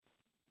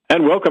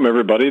And welcome,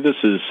 everybody. This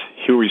is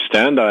Here We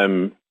Stand.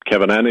 I'm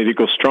Kevin Annett,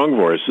 Equal Strong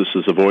Voice. This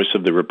is the voice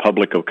of the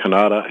Republic of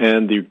Canada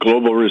and the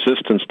global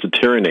resistance to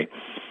tyranny.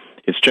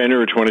 It's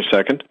January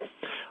 22nd.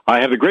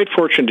 I have the great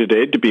fortune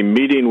today to be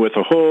meeting with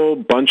a whole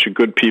bunch of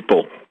good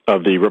people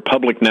of the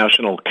Republic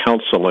National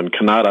Council in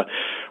Canada.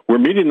 We're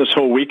meeting this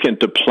whole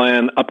weekend to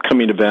plan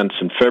upcoming events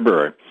in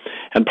February.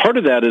 And part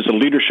of that is a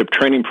leadership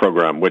training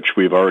program, which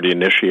we've already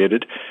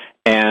initiated.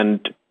 And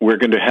we're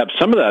going to have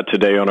some of that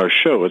today on our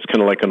show. It's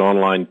kind of like an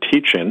online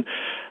teach-in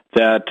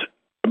that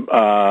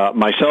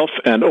myself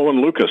and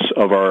Owen Lucas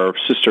of our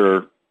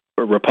sister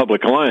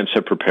Republic Alliance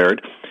have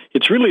prepared.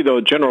 It's really, though,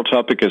 the general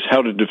topic is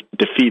how to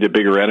defeat a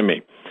bigger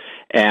enemy.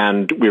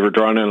 And we were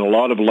drawing in a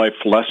lot of life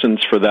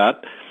lessons for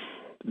that.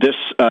 This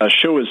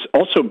show is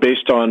also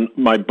based on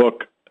my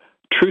book,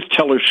 Truth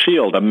Teller's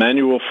Shield, a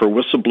manual for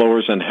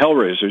whistleblowers and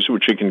hellraisers,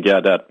 which you can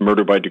get at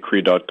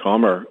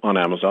murderbydecree.com or on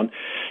Amazon.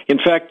 In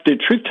fact, the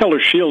Truth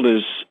Teller's Shield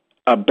is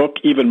a book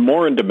even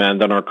more in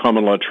demand than our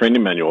common law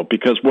training manual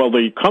because, well,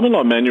 the common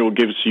law manual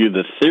gives you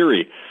the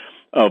theory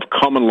of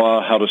common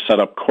law, how to set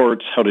up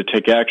courts, how to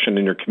take action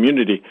in your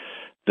community,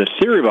 the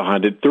theory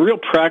behind it. The real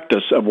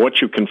practice of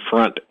what you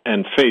confront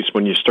and face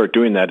when you start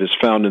doing that is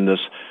found in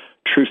this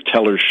Truth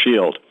Teller's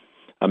Shield,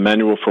 a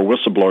manual for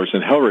whistleblowers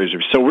and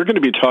hellraisers. So we're going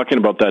to be talking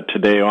about that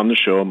today on the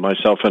show,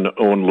 myself and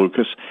Owen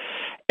Lucas.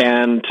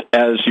 And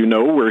as you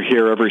know, we're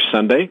here every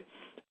Sunday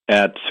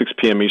at 6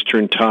 p.m.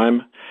 Eastern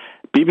Time.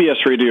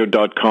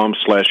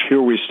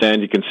 bbsradio.com/Here We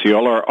Stand. You can see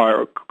all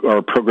our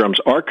programs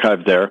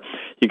archived there.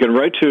 You can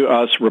write to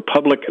us,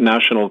 Republic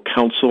National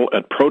Council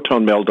at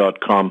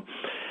protonmail.com,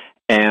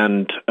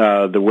 and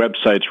the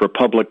website's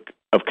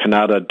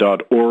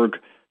republicofcanada.org,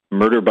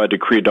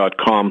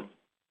 murderbydecree.com.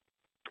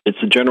 It's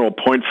a general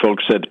point,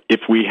 folks, that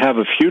if we have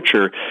a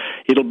future,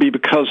 it'll be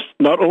because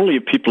not only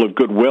of people of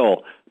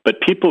goodwill, but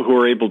people who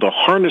are able to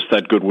harness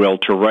that goodwill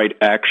to right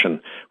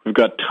action. We've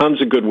got tons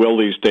of goodwill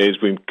these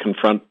days. We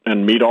confront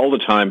and meet all the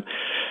time,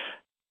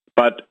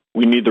 but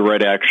we need the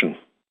right action.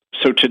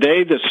 So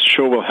today, this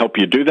show will help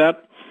you do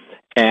that,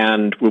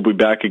 and we'll be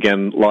back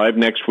again live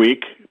next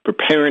week,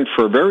 preparing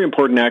for very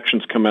important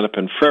actions coming up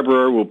in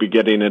February. We'll be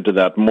getting into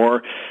that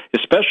more,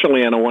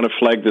 especially, and I want to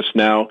flag this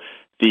now,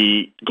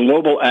 the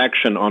global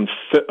action on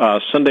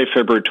Sunday,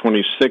 February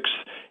 26th,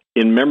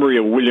 in memory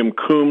of William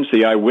Coombs,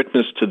 the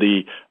eyewitness to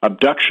the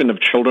abduction of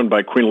children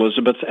by Queen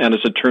Elizabeth, and as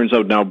it turns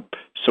out now,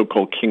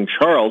 so-called King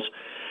Charles.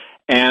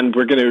 And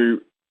we're going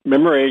to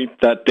commemorate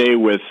that day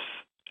with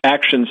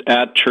actions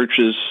at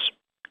churches,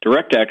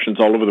 direct actions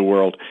all over the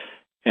world.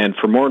 And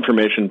for more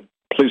information,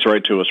 please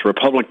write to us,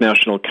 Republic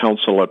National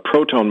Council at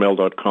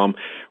protonmail.com.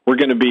 We're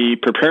going to be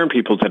preparing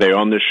people today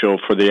on this show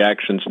for the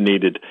actions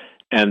needed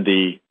and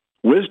the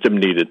wisdom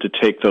needed to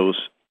take those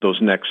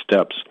next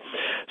steps.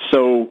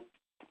 So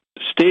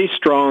stay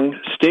strong,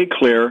 stay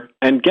clear,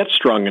 and get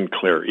strong and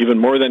clear, even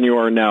more than you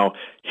are now.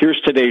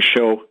 Here's today's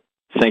show.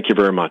 Thank you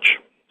very much.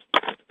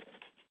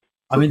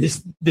 I mean,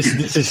 this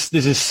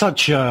is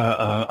such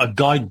a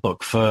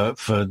guidebook for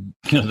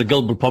the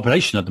global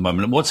population at the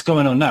moment. And what's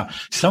going on now?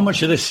 So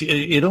much of this,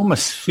 it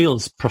almost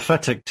feels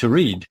prophetic to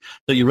read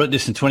that you wrote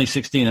this in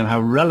 2016 and how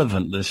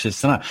relevant this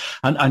is tonight.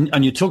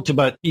 And you talked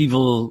about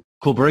evil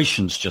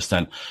corporations just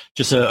then.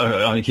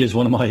 Here's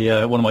one of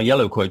my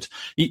yellow quotes.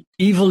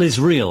 Evil is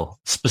real,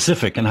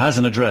 specific, and has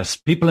an address.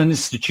 People and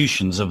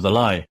institutions of the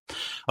lie.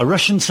 A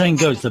Russian saying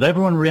goes that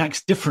everyone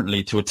reacts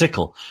differently to a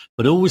tickle,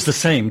 but always the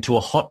same to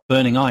a hot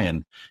burning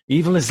iron.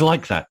 Evil is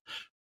like that.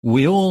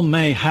 We all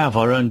may have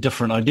our own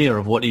different idea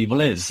of what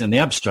evil is in the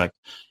abstract,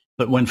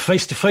 but when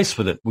face to face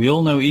with it, we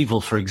all know evil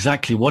for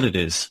exactly what it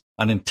is: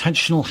 an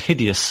intentional,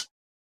 hideous,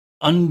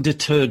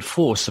 undeterred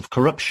force of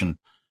corruption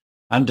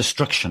and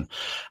destruction.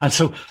 And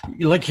so,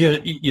 like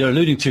you're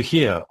alluding to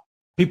here,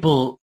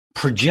 people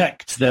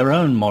project their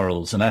own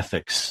morals and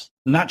ethics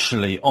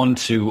naturally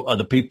onto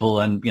other people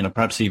and,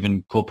 perhaps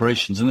even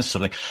corporations and this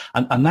sort of thing.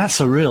 And that's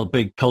a real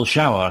big cold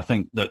shower, I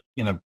think, that,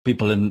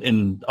 people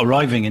in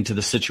arriving into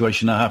the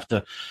situation now have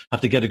to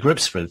get a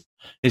grips with,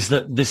 is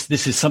that this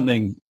is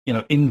something,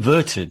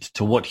 inverted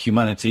to what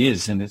humanity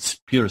is in its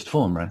purest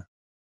form, right?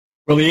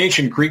 Well, the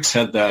ancient Greeks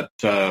had that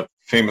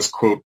famous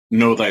quote,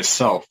 "Know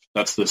thyself."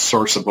 That's the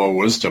source of all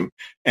wisdom.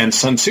 And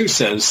Sun Tzu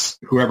says,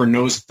 whoever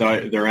knows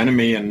their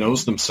enemy and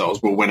knows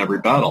themselves will win every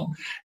battle.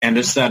 And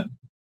it's that,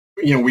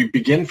 we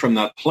begin from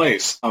that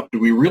place of, do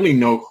we really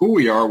know who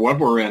we are, what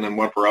we're in, and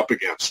what we're up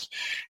against?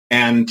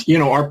 And,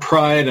 our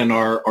pride and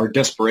our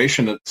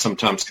desperation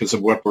sometimes because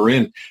of what we're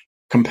in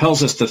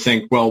compels us to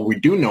think, well, we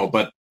do know,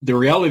 but the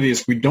reality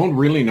is we don't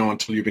really know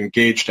until you've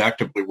engaged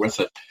actively with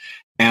it.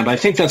 And I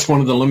think that's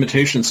one of the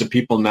limitations of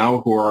people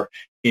now who are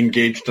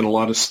engaged in a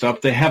lot of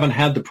stuff. They haven't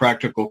had the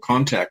practical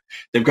contact.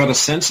 They've got a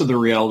sense of the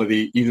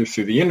reality either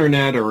through the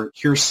internet or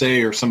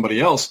hearsay or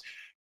somebody else,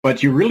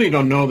 but you really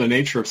don't know the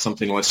nature of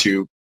something unless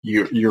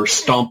you're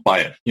stomped by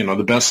it.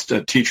 The best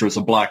teacher is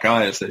a black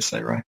eye, as they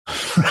say, right?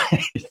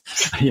 Right.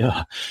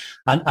 Yeah.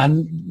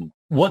 And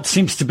what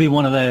seems to be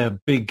one of their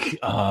big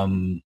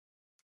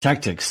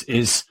tactics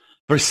is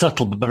very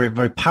subtle, but very,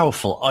 very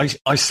powerful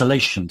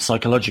isolation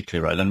psychologically,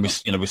 right? And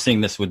we're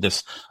seeing this with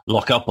this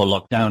lock up or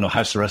lock down or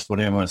house arrest,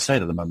 whatever you want to say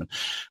it at the moment.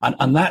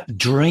 And that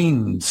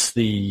drains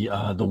the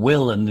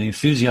will and the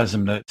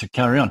enthusiasm to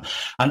carry on.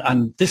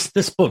 And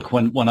this book,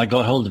 when I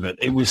got hold of it,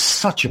 it was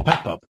such a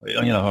pep up.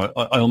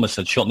 I almost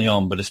said shot in the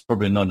arm, but it's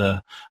probably not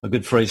a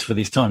good phrase for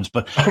these times.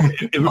 But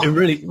it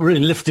really, really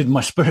lifted my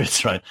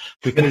spirits, right?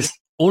 Because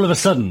all of a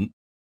sudden,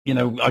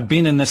 I've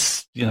been in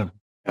this,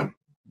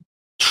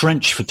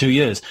 trench for 2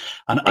 years,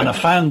 and I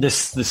found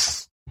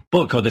this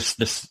book or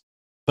this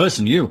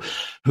person, you,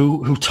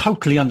 who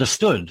totally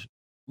understood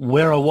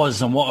where I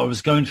was and what I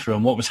was going through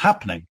and what was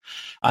happening,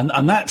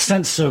 and that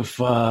sense of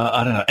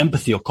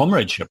empathy or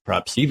comradeship,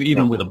 perhaps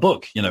even with a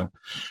book,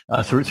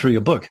 through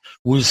your book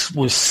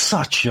was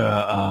such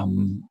a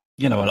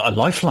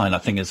lifeline. I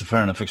think is a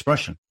fair enough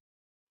expression.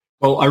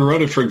 Well, I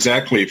wrote it for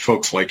exactly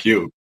folks like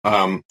you,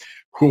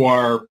 who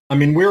are,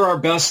 we're our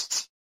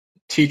best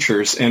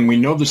teachers, and we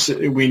know this.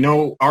 We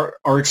know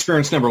our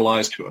experience never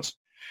lies to us,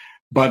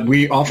 but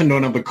we often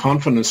don't have the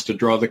confidence to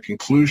draw the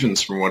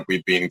conclusions from what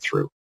we've been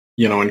through,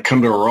 and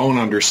come to our own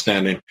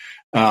understanding.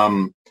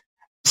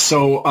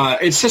 So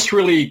it's just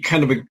really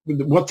kind of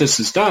what this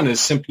has done is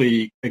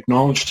simply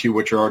acknowledge to you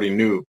what you already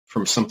knew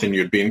from something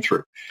you'd been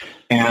through,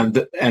 and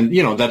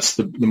that's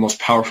the most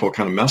powerful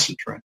kind of message,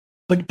 right?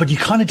 But you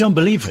kind of don't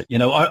believe it,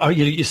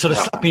 you sort of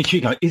slap me in the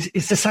cheek.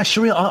 Is this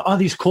actually real? Are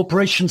these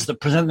corporations that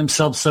present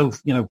themselves so,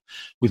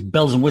 with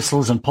bells and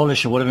whistles and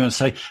polish or whatever you want to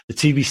say, the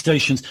TV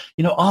stations,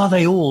 are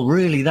they all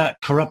really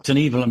that corrupt and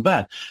evil and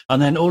bad? And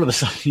then all of a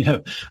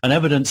sudden, an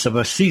evidence of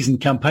a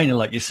seasoned campaigner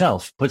like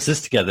yourself puts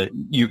this together.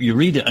 You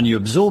read it and you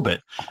absorb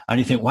it and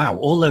you think, wow,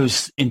 all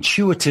those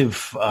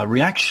intuitive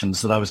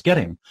reactions that I was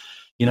getting,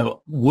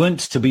 weren't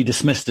to be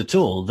dismissed at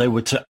all. They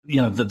were to,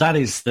 that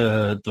is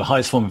the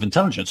highest form of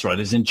intelligence, right?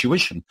 Is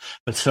intuition.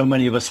 But so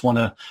many of us want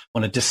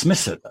to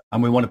dismiss it,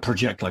 and we want to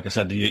project, like I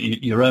said,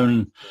 your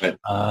own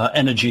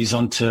energies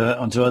onto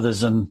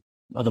others and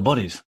other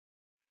bodies.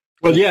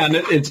 Well, yeah, and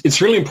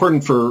it's really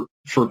important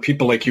for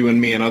people like you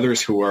and me and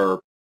others who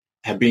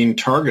have been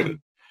targeted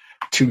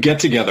to get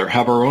together,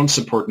 have our own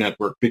support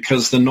network,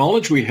 because the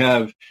knowledge we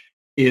have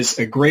is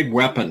a great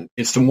weapon.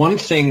 It's the one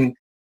thing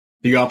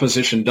the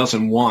opposition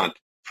doesn't want.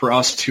 For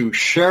us to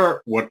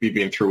share what we've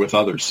been through with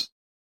others,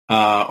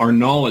 our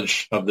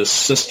knowledge of this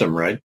system,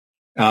 right?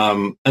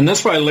 And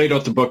that's why I laid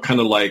out the book kind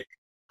of like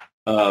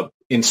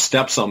in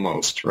steps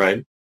almost,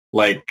 right?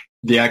 Like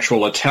the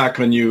actual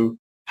attack on you,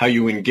 how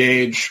you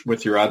engage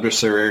with your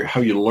adversary, how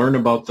you learn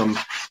about them,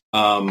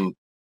 how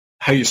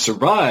you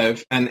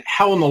survive, and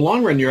how in the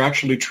long run you're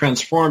actually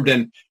transformed,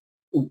 and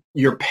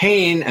your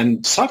pain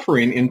and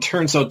suffering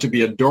turns out to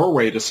be a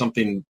doorway to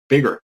something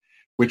bigger,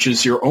 which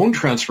is your own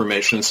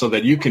transformation, so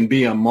that you can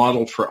be a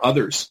model for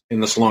others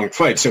in this long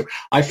fight. So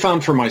I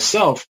found for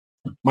myself,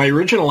 my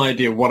original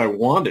idea of what I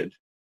wanted,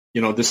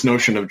 this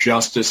notion of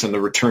justice and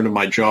the return of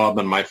my job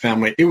and my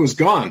family, it was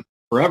gone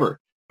forever.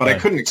 But right. I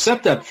couldn't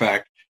accept that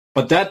fact.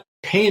 But that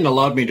pain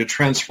allowed me to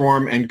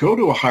transform and go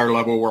to a higher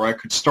level where I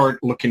could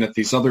start looking at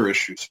these other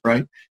issues,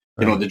 right?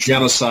 The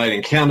genocide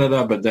in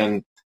Canada, but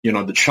then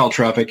the child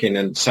trafficking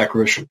and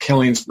sacrificial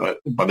killings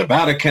by the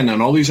Vatican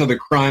and all these other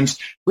crimes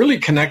really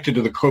connected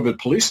to the COVID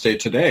police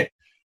state today.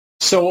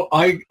 So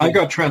I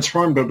got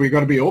transformed, but we got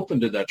to be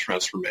open to that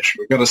transformation.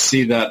 We've got to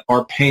see that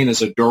our pain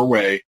is a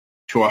doorway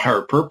to a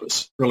higher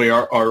purpose, really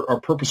our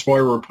purpose why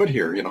we're put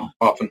here,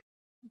 often.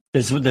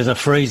 There's a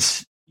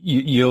phrase,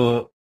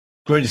 your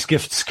greatest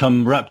gifts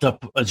come wrapped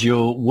up as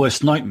your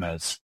worst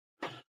nightmares.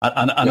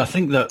 And I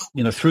think that,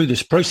 through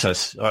this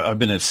process, I've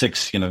been at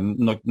 6,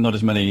 not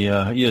as many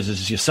years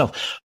as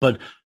yourself, but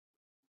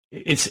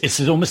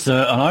it's almost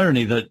an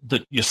irony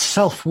that your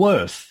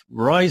self-worth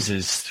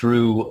rises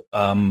through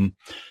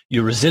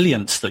your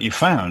resilience that you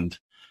found.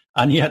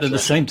 And yet at the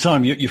same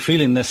time, you're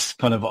feeling this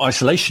kind of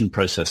isolation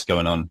process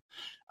going on.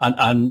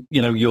 And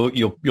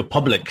your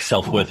public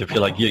self-worth, if you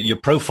like, your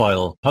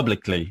profile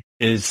publicly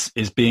is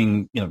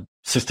being,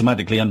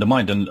 systematically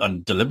undermined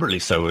and deliberately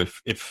so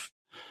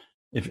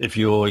if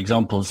your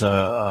examples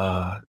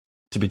are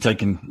to be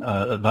taken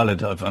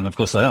valid, and of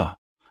course they are.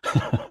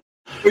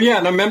 Well, yeah,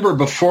 and I remember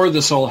before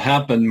this all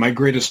happened, my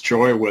greatest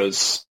joy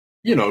was,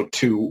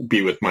 to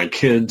be with my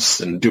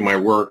kids and do my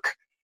work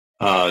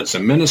as a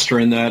minister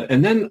in that.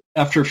 And then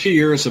after a few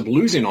years of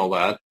losing all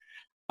that,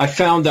 I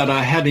found that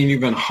I had an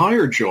even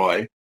higher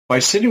joy by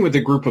sitting with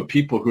a group of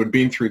people who had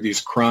been through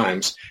these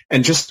crimes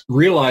and just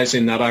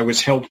realizing that I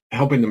was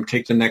helping them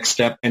take the next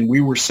step, and we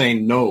were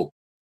saying no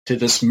to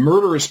this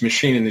murderous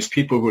machine and these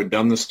people who had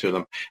done this to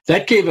them.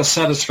 That gave a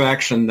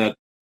satisfaction that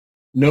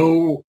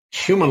no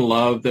human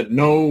love, that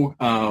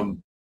no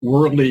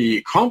worldly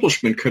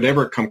accomplishment could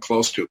ever come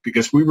close to,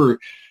 because we were,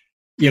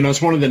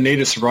 as one of the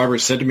Native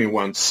survivors said to me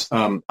once,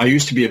 I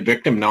used to be a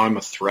victim, now I'm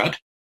a threat.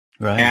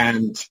 Right.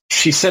 And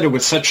she said it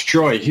with such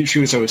joy. She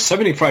was a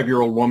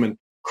 75-year-old woman,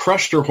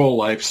 crushed her whole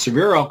life,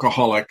 severe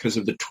alcoholic because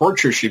of the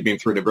torture she'd been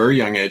through at a very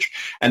young age.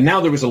 And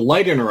now there was a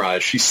light in her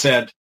eyes. She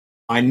said,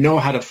 I know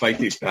how to fight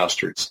these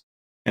bastards.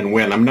 and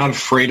win. I'm not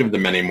afraid of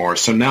them anymore.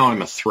 So now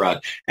I'm a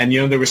threat. And,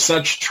 there was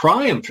such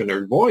triumph in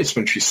her voice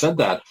when she said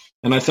that.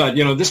 And I thought,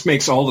 this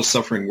makes all the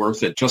suffering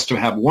worth it, just to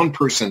have one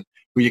person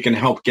who you can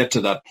help get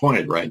to that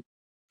point, right?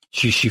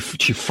 She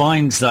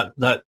finds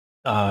that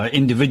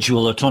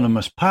individual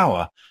autonomous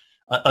power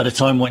at a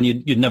time when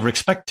you'd never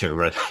expect to,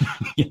 right?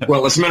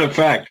 Well, as a matter of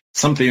fact,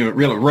 something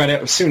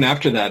really soon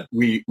after that,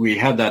 we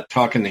had that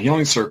talk in the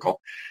Healing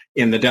Circle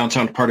in the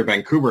downtown part of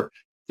Vancouver.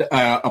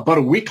 About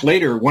a week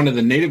later, one of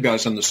the native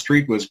guys on the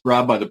street was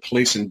grabbed by the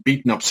police and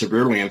beaten up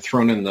severely and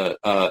thrown in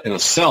a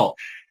cell.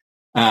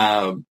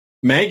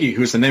 Maggie,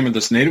 who's the name of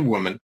this native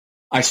woman,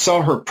 I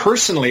saw her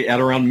personally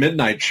at around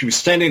midnight. She was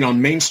standing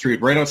on Main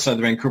Street right outside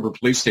the Vancouver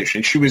police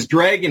station. She was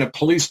dragging a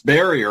police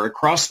barrier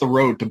across the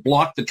road to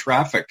block the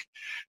traffic,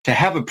 to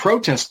have a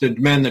protest to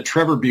demand that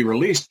Trevor be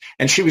released.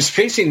 And she was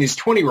facing these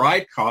 20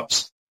 riot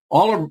cops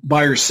all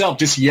by herself,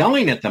 just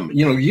yelling at them,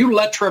 you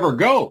let Trevor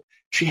go.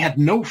 She had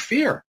no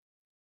fear.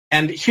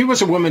 And he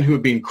was a woman who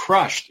had been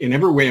crushed in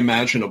every way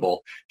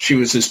imaginable. She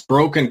was this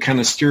broken, kind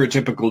of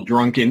stereotypical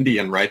drunk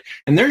Indian, right?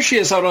 And there she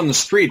is out on the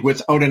street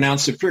without an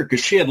ounce of fear,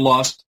 because she had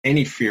lost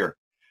any fear.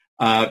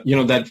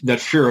 That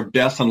fear of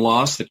death and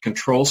loss that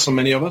controls so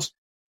many of us.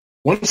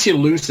 Once you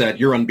lose that,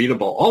 you're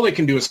unbeatable. All they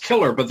can do is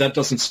kill her, but that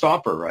doesn't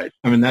stop her, right?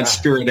 I mean, that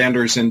spirit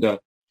enters into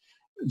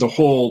the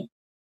whole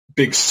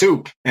big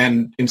soup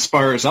and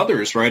inspires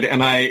others, right?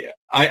 And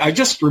I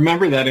just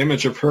remember that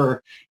image of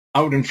her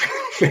out and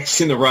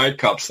facing the riot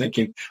cops,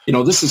 thinking,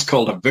 this is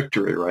called a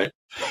victory, right?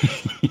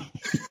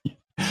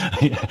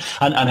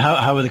 And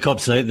how were the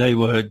cops? They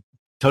were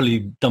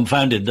totally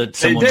dumbfounded that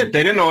someone... They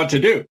didn't know what to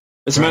do.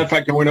 As a matter of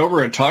fact, I went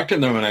over and talked to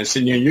them, and I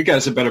said, you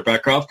guys had better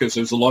back off, because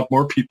there's a lot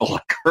more people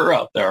like her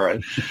out there.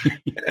 Right?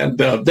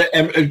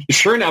 and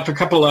sure enough, a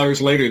couple of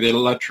hours later, they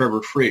let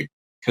Trevor free,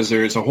 because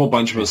there's a whole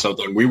bunch of us out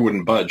there, and we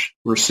wouldn't budge.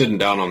 We're sitting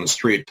down on the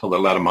street till they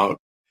let him out.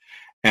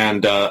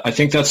 And I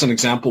think that's an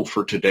example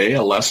for today,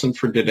 a lesson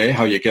for today,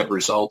 how you get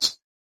results.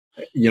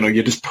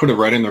 You just put it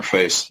right in their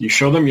face. You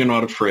show them you're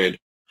not afraid.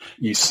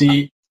 We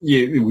see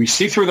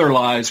through their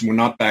lies, and we're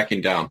not backing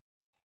down.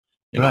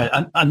 Right,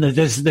 and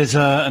there's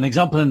an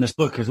example in this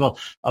book as well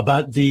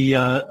about the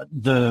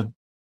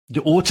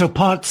auto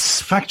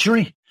parts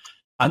factory,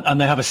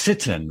 and they have a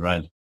sit-in,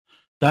 right?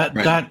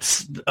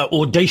 That's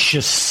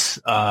audacious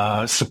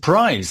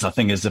surprise, I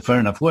think, is a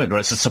fair enough word, right?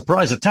 It's a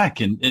surprise attack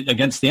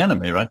against the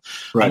enemy, right?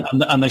 Right.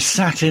 And they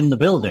sat in the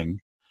building,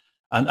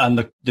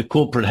 and the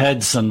corporate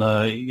heads and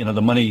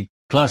the money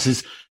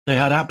classes, they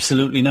had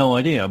absolutely no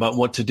idea about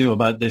what to do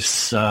about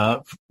this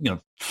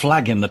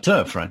flag in the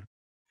turf, right?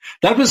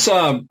 That was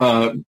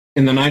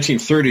in the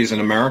 1930s in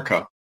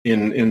America,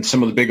 in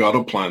some of the big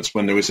auto plants,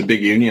 when there was a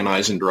big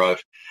unionizing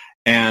drive,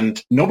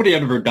 and nobody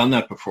had ever done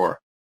that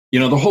before.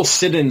 The whole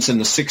sit-ins in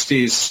the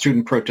 60s,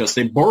 student protests,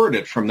 they borrowed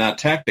it from that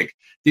tactic.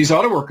 These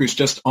auto workers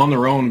just on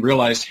their own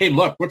realized, hey,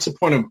 look, what's the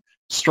point of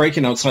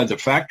striking outside the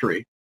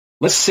factory?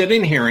 Let's sit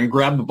in here and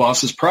grab the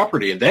boss's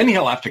property, and then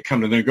he'll have to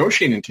come to the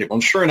negotiating table.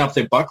 And sure enough,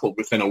 they buckled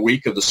within a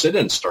week of the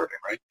sit-in starting,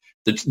 right?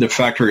 The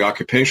factory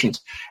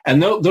occupations.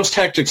 And those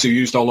tactics are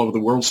used all over the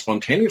world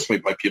spontaneously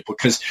by people,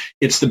 because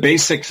it's the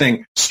basic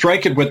thing.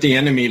 Strike at what the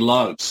enemy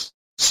loves.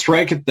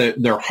 Strike at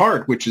their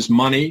heart, which is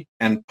money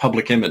and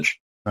public image.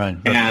 Right.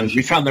 And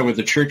we found that with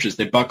the churches,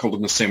 they buckled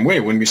in the same way.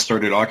 When we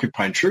started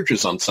occupying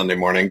churches on Sunday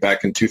morning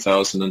back in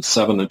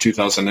 2007 and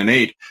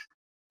 2008,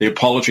 the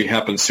apology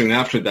happened soon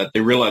after that.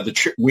 They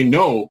realized we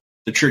know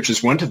the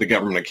churches went to the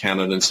government of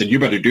Canada and said, you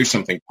better do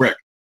something quick,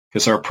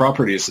 because our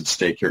property is at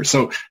stake here.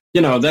 So,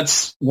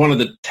 that's one of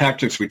the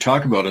tactics we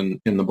talk about in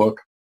the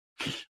book.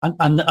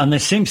 And there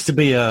seems to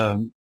be a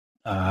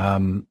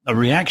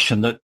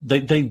reaction that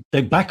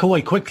they back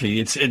away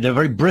quickly. They're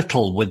very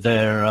brittle with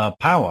their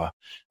power,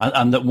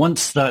 and that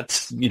once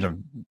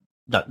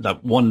that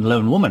one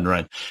lone woman,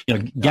 right?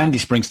 Gandhi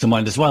springs to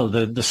mind as well.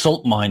 The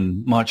salt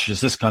mine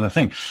marches, this kind of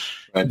thing.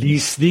 Right.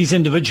 These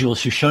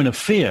individuals who've shown a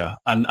fear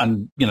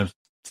and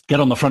get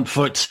on the front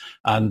foot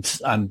and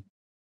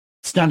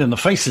stand in the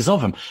faces of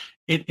them.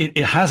 It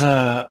has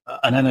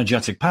an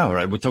energetic power,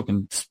 right? We're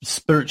talking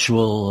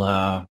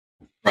spiritual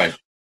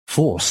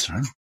force,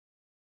 right?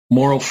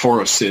 Moral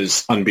force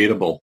is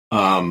unbeatable,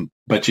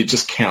 but you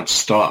just can't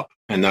stop.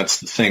 And that's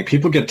the thing.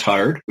 People get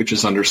tired, which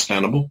is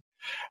understandable.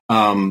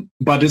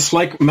 But it's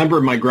like,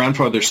 remember my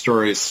grandfather's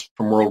stories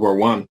from World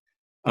War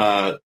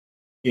I.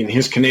 In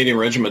his Canadian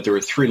regiment, there were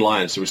three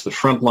lines. There was the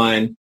front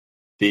line,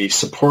 the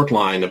support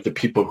line of the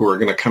people who are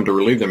going to come to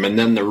relieve them, and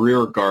then the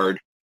rear guard,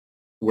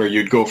 where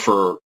you'd go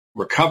for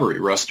recovery,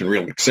 rest, and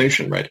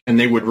relaxation, right? And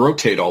they would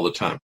rotate all the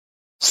time.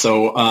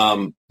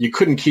 So you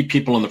couldn't keep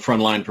people on the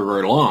front line for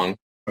very long,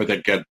 or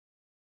they'd get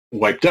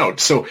wiped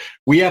out. So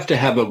we have to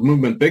have a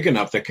movement big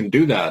enough that can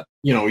do that.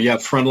 You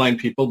have frontline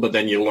people, but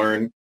then you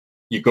learn,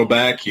 you go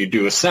back, you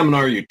do a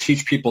seminar, you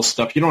teach people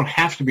stuff. You don't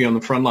have to be on the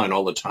front line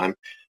all the time.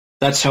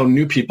 That's how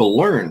new people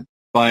learn.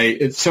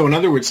 So in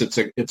other words, it's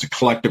a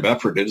collective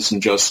effort. It isn't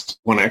just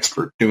one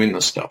expert doing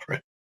this stuff,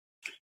 right?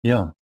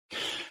 Yeah.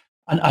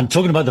 And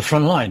talking about the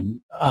front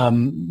line,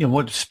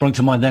 what sprung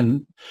to mind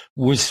then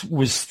was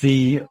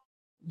the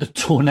the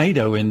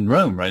tornado in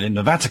Rome, right, in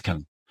the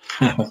Vatican.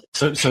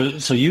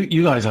 So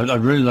you guys,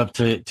 I'd really love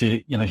to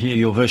hear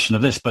your version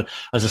of this. But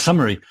as a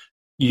summary,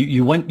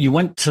 you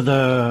went to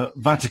the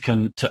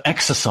Vatican to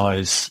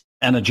exercise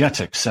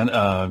energetics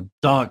and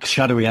dark,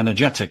 shadowy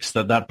energetics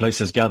that place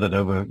has gathered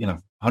over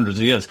hundreds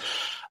of years,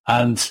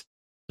 and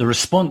the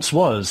response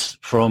was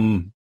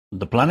from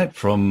the planet,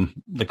 from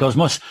the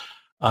cosmos,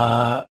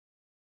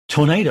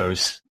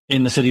 tornadoes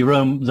in the city of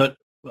Rome that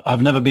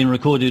have never been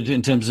recorded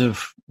in terms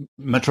of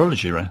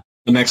meteorology, right?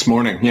 The next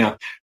morning, yeah.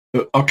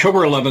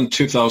 October 11,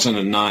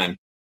 2009,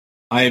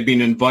 I had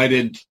been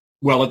invited.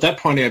 Well, at that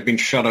point, I had been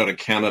shut out of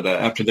Canada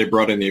after they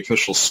brought in the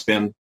official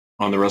spin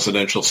on the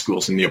residential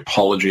schools and the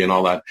apology and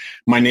all that.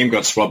 My name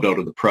got swabbed out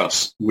of the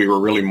press. We were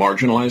really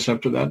marginalized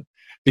after that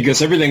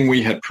because everything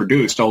we had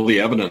produced, all the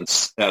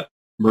evidence at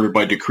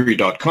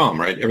murderbydecree.com,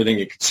 right, everything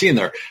you could see in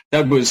there,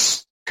 that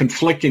was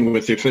conflicting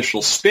with the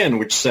official spin,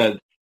 which said,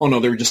 oh, no,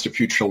 there were just a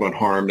few children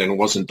harmed and it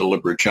wasn't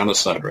deliberate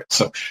genocide, right?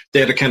 So they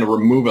had to kind of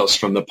remove us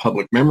from the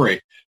public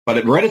memory.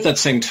 But right at that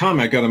same time,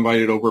 I got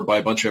invited over by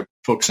a bunch of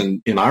folks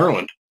in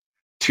Ireland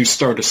to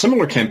start a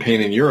similar campaign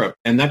in Europe.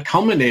 And that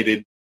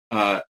culminated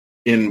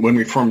in when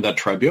we formed that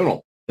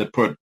tribunal that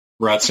put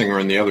Ratzinger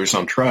and the others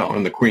on trial,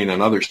 and the Queen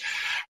and others.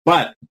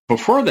 But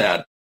before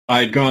that,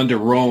 I'd gone to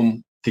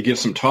Rome to give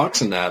some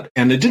talks in that.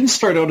 And it didn't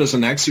start out as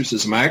an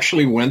exorcism. I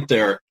actually went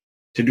there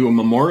to do a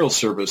memorial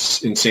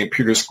service in St.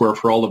 Peter's Square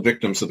for all the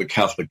victims of the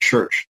Catholic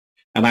Church.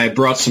 And I had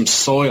brought some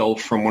soil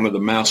from one of the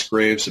mass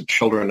graves of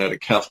children at a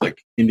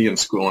Catholic Indian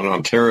school in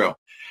Ontario.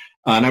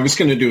 And I was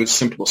going to do a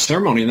simple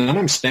ceremony. And then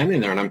I'm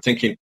standing there and I'm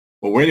thinking,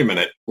 well, wait a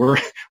minute. We're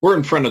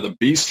in front of the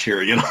beast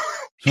here,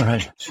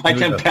 Right. I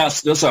can't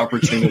pass this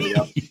opportunity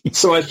up.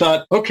 So I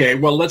thought, okay,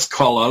 well, let's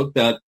call out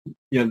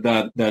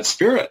that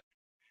spirit.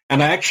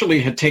 And I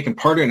actually had taken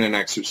part in an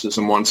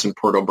exorcism once in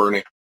Port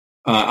Alberni.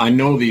 I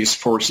know these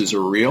forces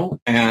are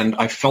real, and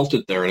I felt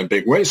it there in a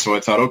big way. So I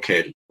thought,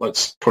 okay,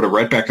 let's put it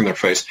right back in their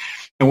face.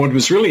 And what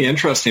was really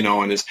interesting,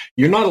 Owen, is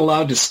you're not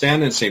allowed to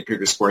stand in St.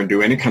 Peter's Square and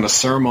do any kind of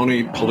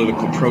ceremony,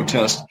 political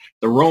protest.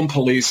 The Rome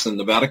police and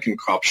the Vatican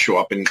cops show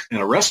up and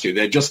arrest you.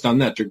 They had just done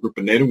that to a group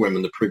of Native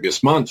women the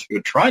previous month who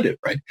had tried it,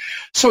 right?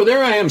 So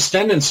there I am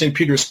standing in St.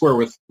 Peter's Square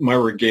with my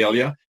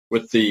regalia,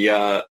 with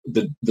the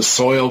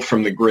soil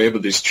from the grave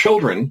of these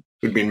children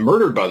who'd been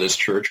murdered by this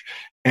church.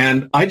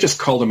 And I just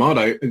called them out.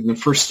 In the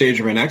first stage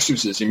of an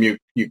exorcism,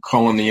 you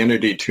call on the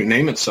entity to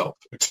name itself,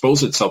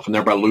 expose itself, and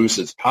thereby lose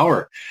its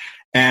power.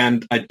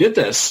 And I did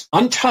this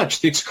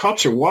untouched. These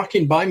cops are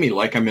walking by me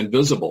like I'm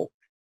invisible.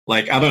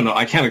 Like, I don't know.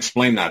 I can't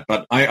explain that,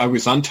 but I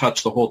was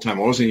untouched the whole time.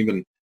 I wasn't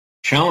even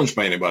challenged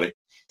by anybody.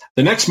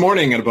 The next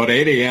morning at about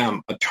 8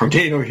 a.m., a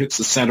tornado hits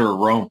the center of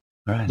Rome.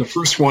 Right. The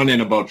first one in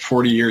about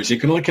 40 years. You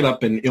can look it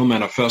up in Il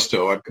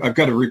Manifesto. I've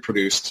got it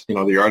reproduced,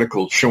 the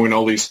article showing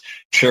all these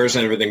chairs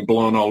and everything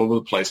blown all over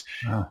the place.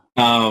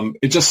 Oh.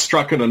 It just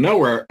struck out of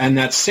nowhere. And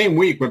that same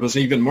week, what was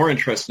even more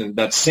interesting,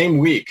 that same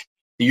week,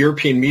 the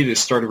European media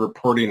started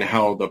reporting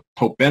how the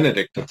Pope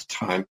Benedict at the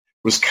time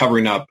was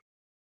covering up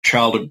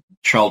child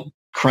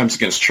crimes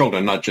against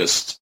children, not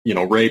just,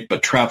 rape,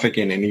 but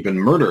trafficking and even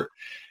murder.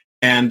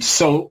 And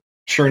so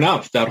sure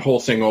enough, that whole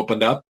thing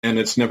opened up and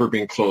it's never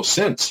been closed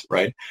since,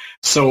 right?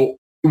 So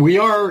we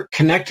are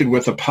connected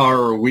with a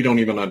power we don't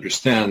even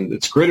understand.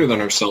 It's greater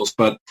than ourselves.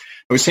 But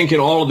I was thinking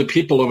all of the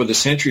people over the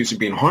centuries who've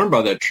been harmed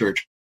by that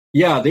church,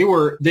 yeah, they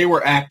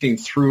were acting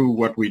through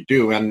what we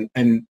do. And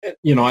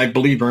I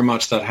believe very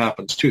much that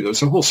happens too.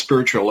 There's a whole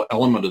spiritual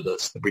element of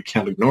this that we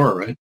can't ignore,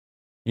 right?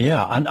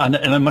 Yeah, and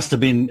it must have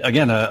been,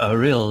 again, a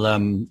real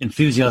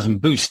enthusiasm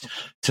boost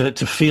to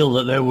feel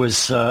that there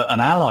was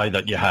an ally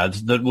that you had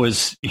that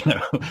was,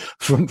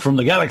 from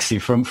the galaxy,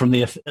 from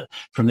the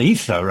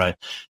ether, right?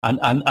 And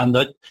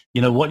that,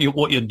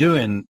 what you're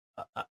doing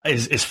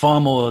is far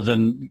more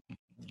than,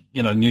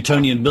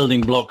 Newtonian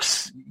building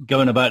blocks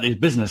going about his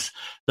business.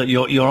 That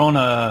you're on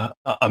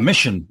a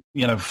mission,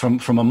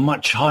 from a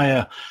much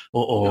higher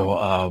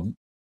or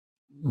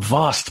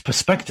vast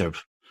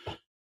perspective.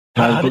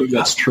 I believe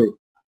that's true.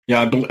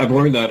 Yeah, I've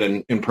learned that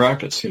in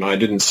practice. I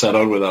didn't set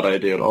out with that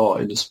idea at all.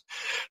 I just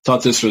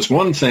thought this was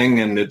one thing,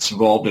 and it's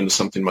evolved into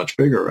something much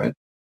bigger, right?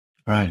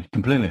 Right,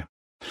 completely.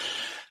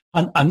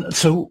 And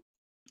so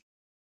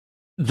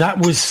that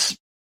was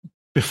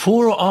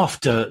before or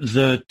after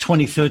the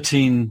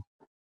 2013,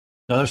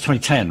 no, that was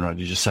 2010, right?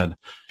 You just said.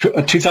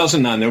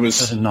 2009. There was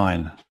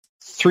 2009.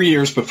 3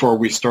 years before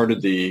we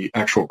started the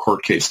actual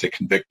court case that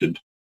convicted.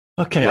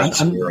 Okay,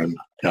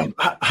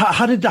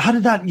 how did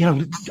that?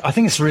 I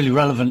think it's really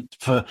relevant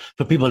for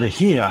people to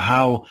hear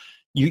how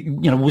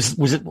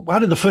was it? How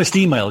did the first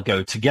email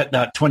go to get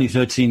that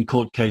 2013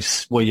 court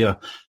case where you're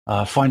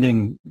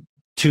finding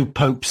two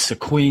popes, a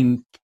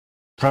queen,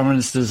 prime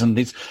ministers, and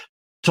these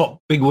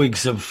top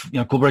bigwigs of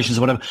corporations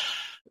or whatever?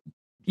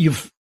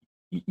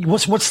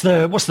 What's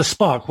the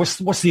spark?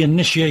 What's the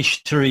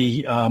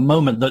initiatory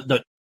moment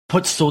that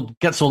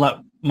gets all that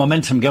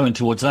momentum going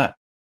towards that?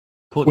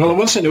 Well, it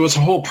wasn't. It was a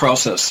whole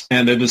process,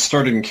 and it had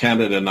started in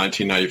Canada in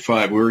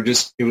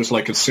 1995. It was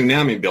like a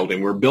tsunami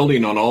building. We're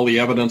building on all the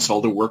evidence,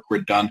 all the work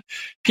we'd done.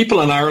 People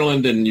in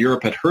Ireland and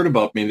Europe had heard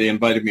about me. They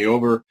invited me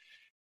over.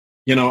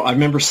 I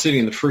remember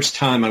sitting the first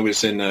time I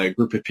was in a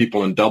group of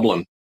people in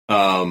Dublin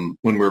when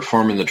we were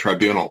forming the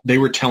tribunal. They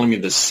were telling me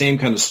the same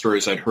kind of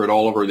stories I'd heard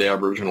all over the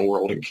Aboriginal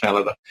world in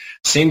Canada.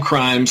 Same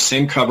crimes,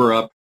 same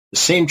cover-up, the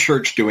same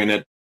church doing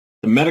it,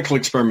 the medical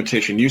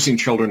experimentation, using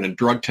children in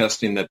drug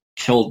testing that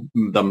killed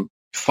them.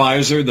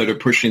 Pfizer that are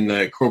pushing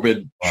the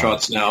COVID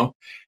shots now,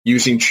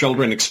 using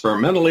children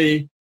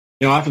experimentally.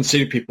 I often say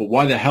to people,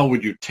 why the hell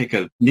would you take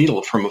a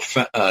needle from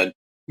a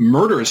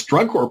murderous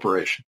drug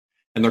corporation?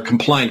 And they're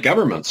compliant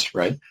governments,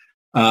 right?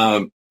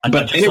 But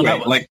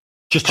anyway,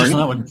 Just on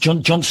that one,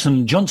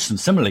 Johnson & Johnson,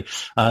 similarly,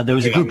 there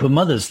was a group of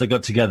mothers that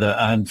got together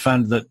and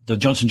found that the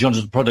Johnson &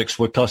 Johnson products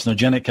were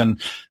carcinogenic, and,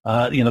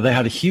 they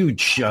had a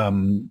huge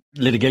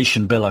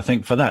litigation bill, I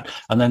think, for that.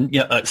 And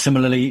then,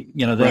 similarly,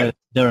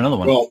 they're another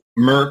one. Well,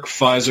 Merck,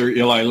 Pfizer,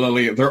 Eli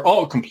Lilly, they're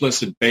all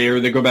complicit. Bayer,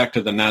 they go back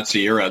to the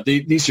Nazi era.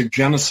 These are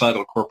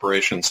genocidal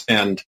corporations,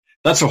 and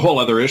that's a whole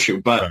other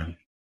issue. But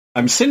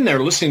I'm sitting there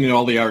listening to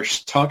all the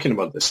Irish talking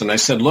about this, and I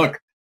said,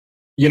 look,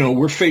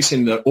 we're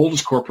facing the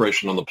oldest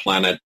corporation on the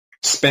planet,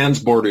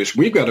 spans borders.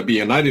 We've got to be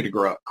united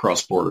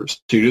across borders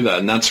to do that.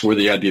 And that's where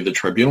the idea of the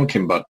tribunal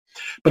came about.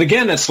 But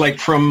again, it's like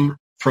from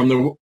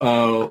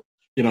the,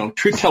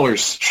 truth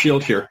teller's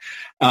shield here.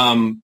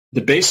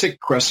 The basic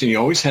question you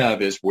always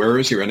have is, where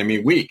is your enemy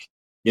weak?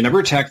 You never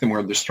attack them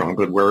where they're strong,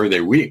 but where are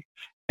they weak?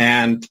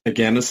 And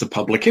again, it's the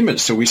public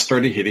image. So we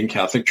started hitting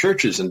Catholic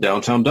churches in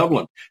downtown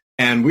Dublin,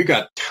 and we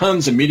got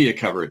tons of media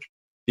coverage.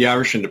 The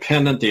Irish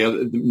Independent,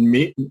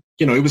 it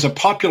was a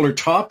popular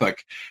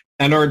topic.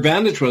 And our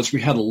advantage was we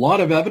had a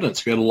lot of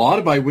evidence. We had a lot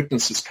of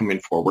eyewitnesses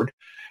coming forward.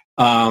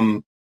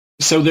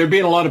 So there'd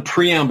been a lot of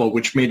preamble,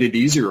 which made it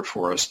easier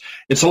for us.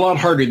 It's a lot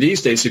harder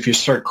these days if you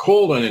start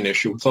cold on an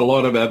issue with a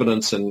lot of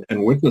evidence and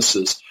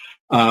witnesses.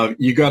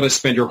 You got to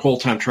spend your whole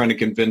time trying to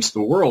convince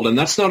the world. And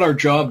that's not our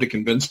job to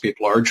convince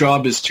people. Our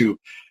job is to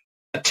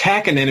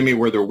attack an enemy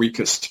where they're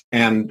weakest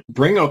and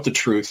bring out the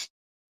truth.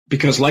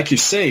 Because like you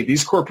say,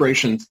 these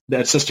corporations,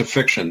 that's just a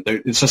fiction.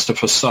 It's just a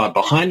facade.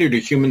 Behind it are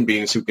human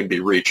beings who can be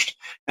reached.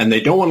 And they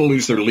don't want to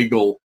lose their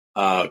legal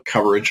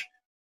coverage,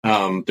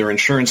 their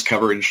insurance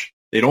coverage.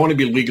 They don't want to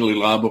be legally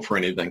liable for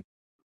anything.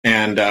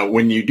 And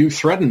when you do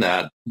threaten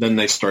that, then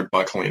they start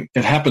buckling.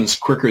 It happens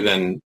quicker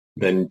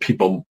than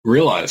people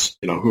realize,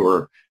 who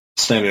are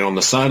standing on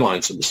the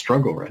sidelines of the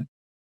struggle, right?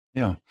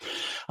 Yeah.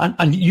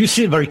 And you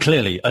see it very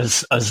clearly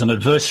as an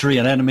adversary,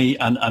 an enemy,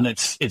 and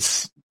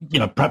it's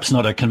perhaps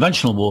not a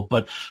conventional war,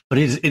 but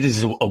it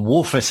is a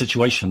warfare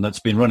situation that's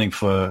been running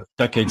for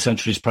decades,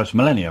 centuries, perhaps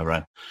millennia,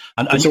 right?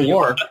 And it's a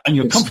war. And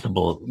you're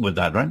comfortable with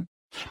that, right?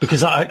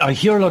 Because I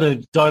hear a lot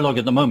of dialogue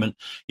at the moment,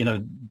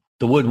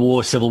 the word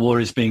war, civil war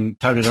is being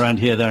touted around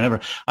here, there, and ever.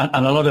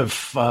 And a lot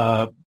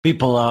of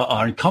people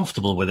are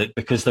uncomfortable with it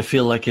because they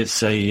feel like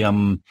it's a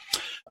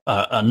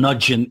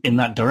nudge in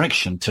that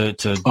direction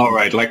to. All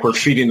right, like we're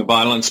feeding the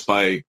violence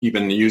by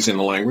even using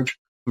the language.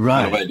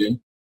 Right.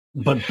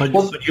 But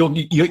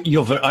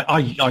you're very,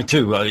 I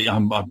too,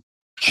 I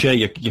share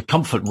your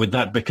comfort with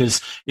that,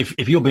 because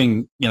if you're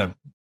being,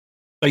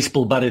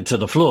 baseball batted to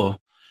the floor,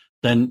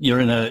 then you're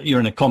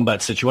in a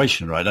combat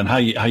situation, right? And how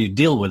you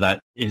deal with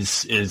that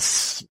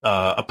is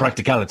a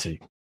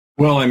practicality.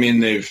 Well, I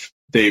mean,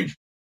 they've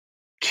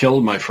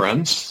killed my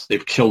friends.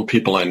 They've killed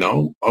people I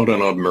know, out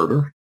and out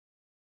murder.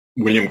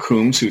 William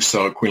Coombs, who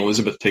saw Queen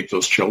Elizabeth take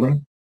those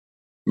children,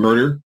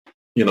 murdered,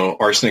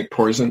 arsenic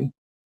poison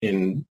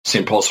in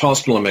St. Paul's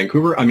Hospital in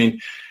Vancouver. I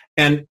mean,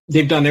 and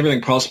they've done everything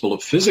possible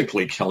of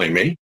physically killing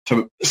me.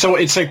 So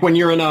it's like when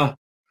you're in a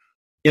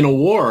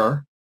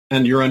war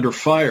and you're under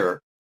fire,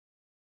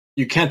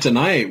 you can't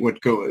deny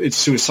it's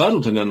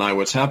suicidal to deny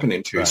what's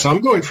happening to you. Right. So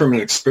I'm going from an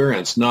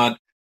experience, not,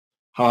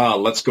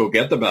 let's go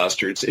get the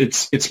bastards.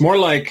 It's more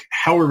like,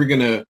 how are we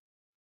going to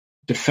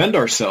defend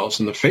ourselves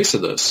in the face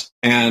of this?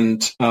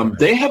 And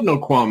they have no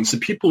qualms. The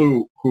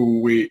people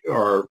who we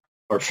are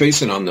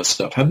facing on this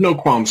stuff have no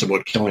qualms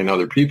about killing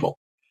other people.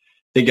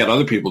 They get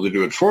other people to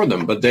do it for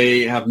them, but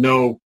they have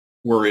no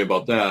worry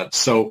about that.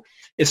 So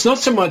it's not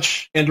so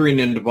much entering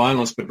into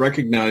violence, but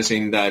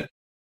recognizing that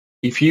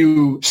if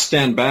you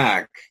stand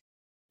back,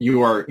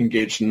 you are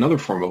engaged in another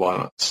form of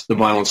violence, the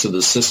violence of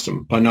the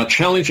system. By not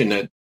challenging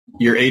it,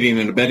 you're aiding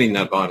and abetting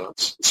that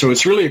violence. So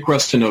it's really a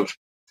question of,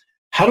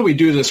 how do we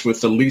do this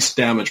with the least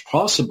damage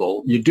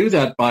possible? You do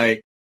that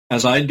by,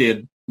 as I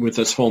did with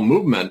this whole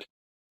movement,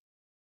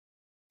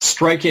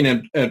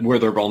 striking at where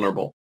they're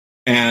vulnerable.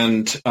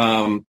 And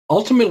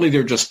ultimately,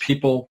 they're just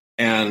people,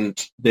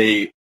 and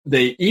they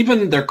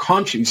even their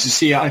conscience. You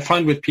see, I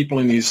find with people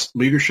in these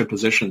leadership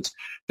positions,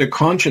 their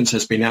conscience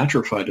has been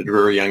atrophied at a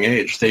very young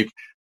age. They've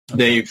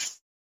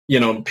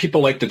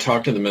people like to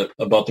talk to them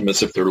about them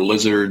as if they're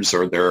lizards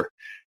or they're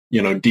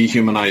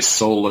dehumanized,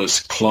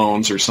 soulless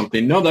clones or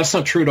something. No, that's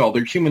not true at all.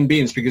 They're human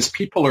beings, because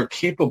people are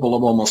capable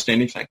of almost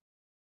anything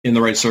in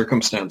the right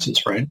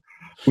circumstances, right?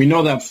 We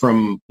know that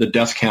from the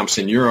death camps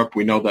in Europe.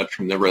 We know that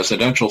from the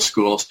residential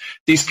schools.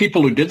 These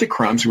people who did the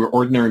crimes were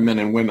ordinary men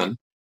and women.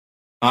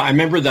 I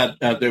remember that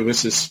there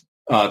was this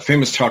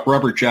famous talk,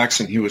 Robert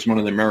Jackson, he was one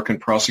of the American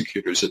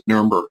prosecutors at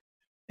Nuremberg,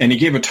 and he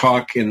gave a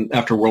talk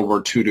after World War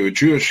II to a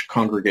Jewish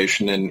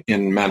congregation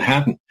in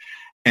Manhattan.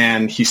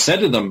 And he said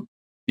to them,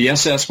 the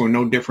SS were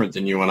no different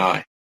than you and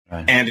I.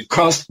 Right. And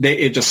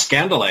it just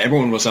scandalized.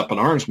 Everyone was up in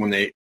arms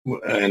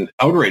and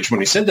outraged when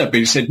he said that. But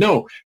he said,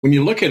 no, when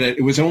you look at it,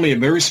 it was only a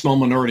very small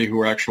minority who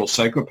were actual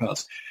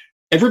psychopaths.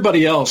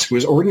 Everybody else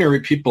was ordinary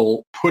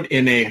people put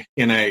in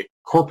a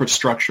corporate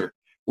structure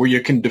where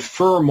you can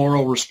defer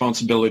moral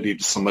responsibility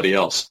to somebody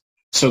else.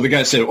 So the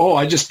guy said,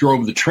 I just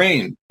drove the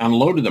train,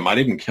 unloaded them. I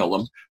didn't kill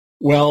them.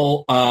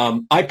 Well,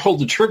 I pulled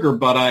the trigger,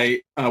 but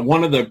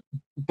one of the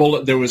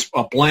there was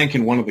a blank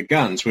in one of the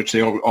guns, which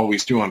they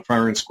always do on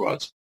firing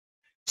squads.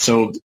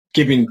 So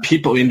giving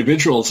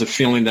individuals a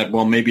feeling that,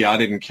 well, maybe I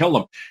didn't kill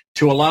them,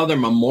 to allow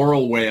them a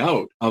moral way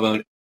out of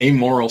an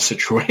amoral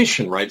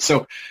situation, right?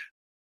 So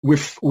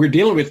we're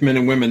dealing with men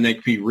and women that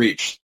can be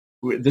reached.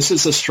 This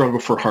is a struggle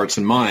for hearts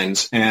and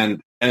minds.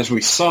 And as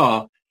we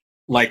saw,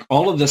 like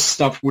all of this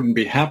stuff wouldn't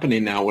be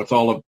happening now with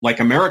like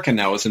America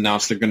now has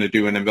announced they're going to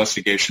do an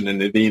investigation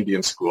into the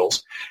Indian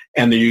schools.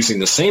 And they're using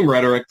the same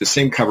rhetoric, the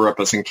same cover-up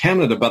as in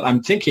Canada. But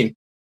I'm thinking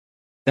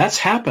that's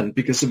happened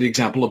because of the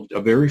example of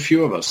a very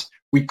few of us.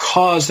 We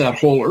caused that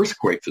whole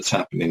earthquake that's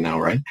happening now,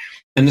 right?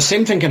 And the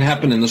same thing can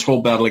happen in this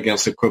whole battle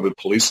against the Quebec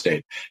police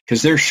state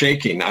because they're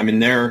shaking. I mean,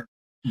 they're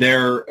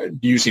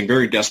using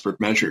very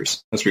desperate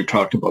measures, as we've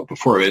talked about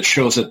before. It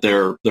shows that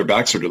their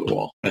backs are to the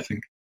wall, I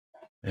think.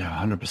 Yeah,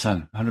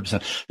 100%.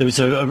 There was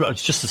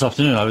just this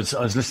afternoon, I was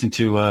listening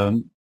to a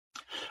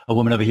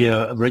woman over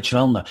here, Rachel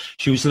Elner.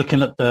 She was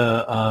looking at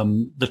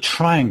the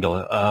triangle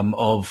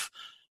of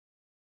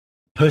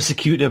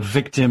persecutor,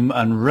 victim,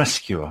 and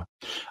rescuer,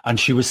 and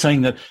she was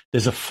saying that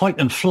there's a fight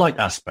and flight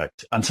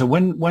aspect. And so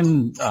when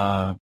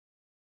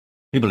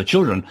people are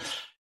children,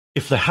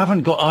 if they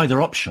haven't got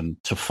either option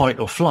to fight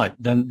or flight,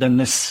 then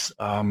this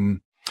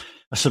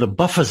a sort of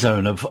buffer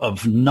zone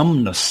of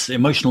numbness,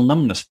 emotional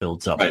numbness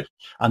builds up. Right.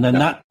 And then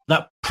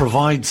that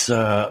provides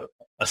a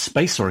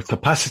space or a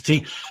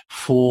capacity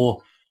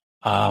for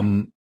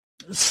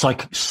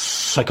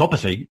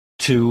psychopathy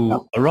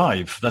to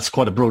arrive. That's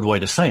quite a broad way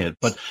to say it.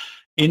 But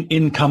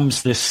in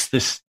comes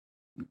this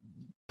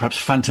perhaps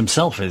phantom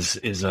self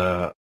is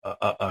an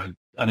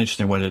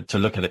interesting way to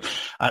look at it.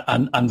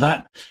 And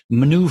that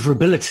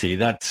maneuverability,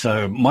 that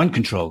mind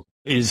control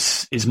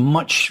is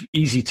much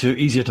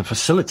easier to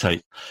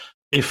facilitate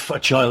if a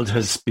child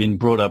has been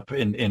brought up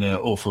in an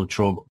awful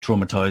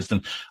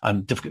traumatized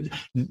and difficult.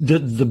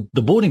 The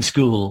boarding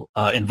school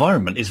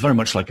environment is very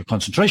much like a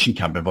concentration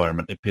camp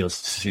environment. It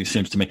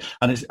seems to me,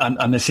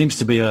 and there seems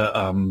to be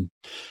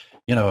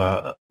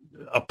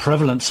a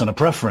prevalence and a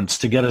preference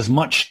to get as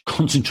much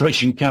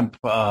concentration camp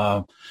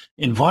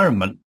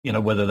environment,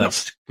 whether that's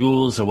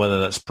schools or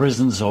whether that's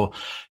prisons or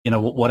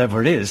whatever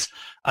it is,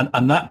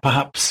 and that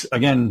perhaps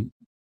again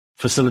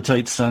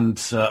facilitates and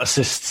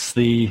assists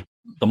the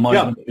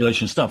mind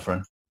manipulation stuff,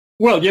 right?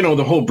 Well,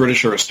 the whole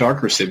British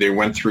aristocracy, they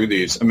went through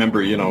these. I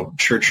remember,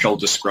 Churchill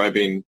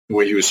describing the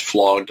way he was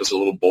flogged as a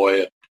little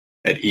boy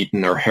at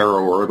Eton or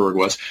Harrow or wherever it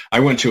was. I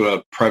went to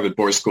a private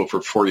boys' school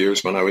for 4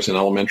 years when I was in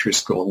elementary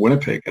school in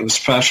Winnipeg, and it was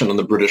fashioned on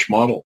the British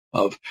model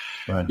of,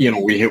 right.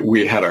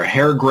 We had our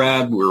hair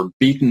grabbed, we were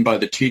beaten by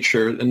the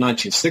teacher. In the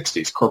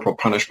 1960s, corporal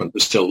punishment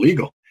was still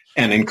legal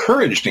and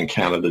encouraged in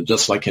Canada,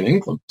 just like in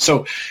England.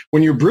 So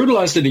when you're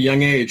brutalized at a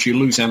young age, you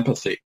lose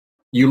empathy.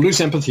 You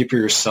lose empathy for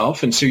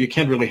yourself, and so you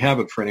can't really have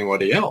it for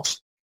anybody else.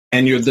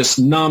 And you're this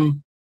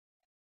numb,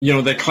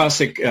 that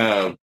classic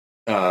film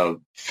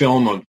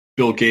of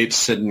Bill Gates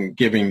sitting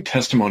giving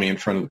testimony in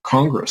front of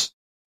Congress.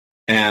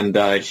 And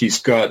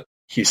he's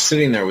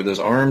sitting there with his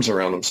arms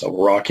around himself,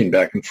 rocking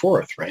back and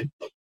forth, right?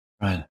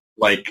 Right.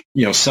 Like,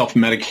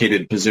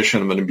 self-medicated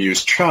position of an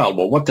abused child.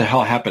 Well, what the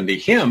hell happened to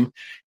him?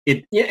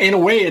 In a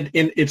way,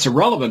 it's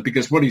irrelevant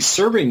because what he's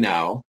serving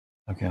now,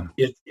 okay,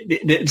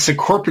 it's a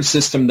corporate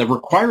system that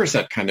requires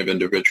that kind of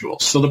individual.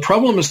 So the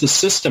problem is the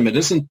system. It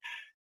isn't,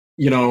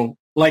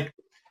 like...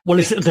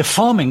 Well, they're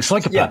farming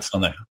psychopaths,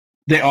 aren't they?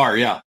 They are,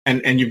 yeah.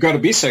 And you've got to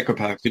be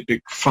psychopathic to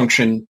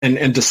function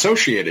and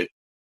dissociated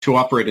to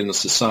operate in the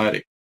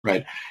society,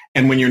 right?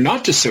 And when you're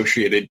not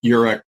dissociated,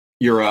 you're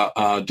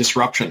a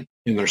disruption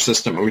in their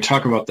system. And we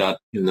talk about that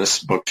in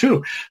this book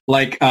too.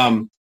 Like,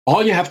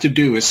 all you have to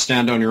do is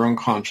stand on your own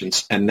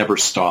conscience and never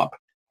stop.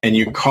 And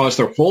you cause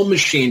their whole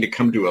machine to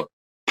come to a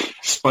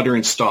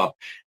sputtering stop.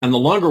 And the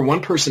longer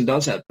one person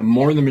does that, the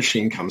more the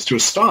machine comes to a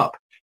stop.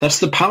 That's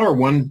the power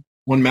one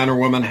man or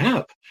woman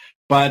have.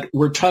 But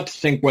we're taught to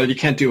think, well, you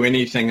can't do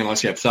anything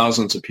unless you have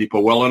thousands of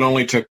people. Well, it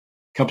only took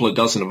a couple of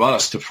dozen of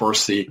us to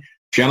force the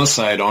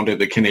genocide onto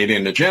the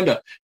Canadian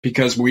agenda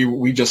because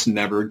we just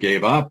never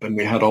gave up and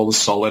we had all the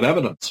solid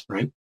evidence,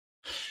 right?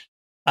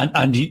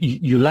 And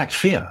you lacked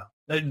fear.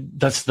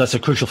 That's a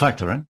crucial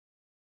factor, right?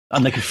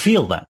 And they could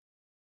feel that.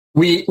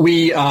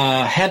 We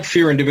had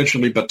fear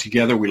individually, but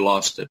together we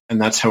lost it,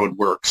 and that's how it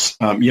works.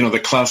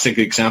 The classic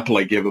example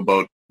I give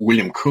about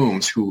William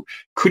Coombs, who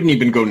couldn't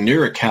even go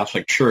near a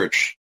Catholic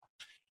church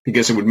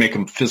because it would make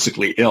him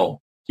physically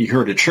ill. He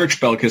heard a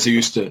church bell because they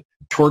used to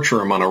torture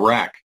him on a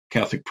rack,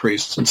 Catholic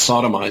priests, and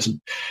sodomize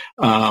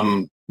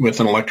him with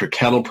an electric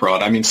cattle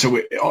prod. I mean,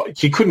 so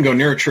he couldn't go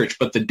near a church.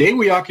 But the day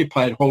we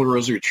occupied Holy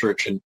Rosary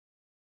Church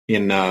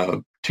in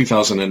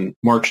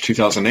March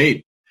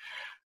 2008,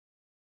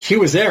 he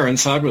was there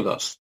inside with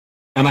us.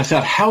 And I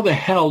thought, how the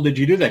hell did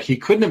you do that? He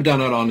couldn't have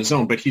done it on his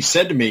own. But he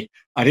said to me,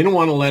 I didn't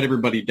want to let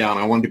everybody down.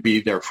 I wanted to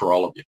be there for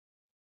all of you,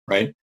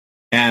 right?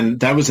 And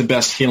that was the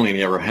best healing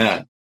he ever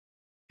had.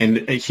 And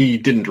he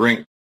didn't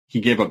drink. He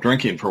gave up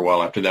drinking for a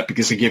while after that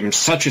because it gave him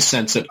such a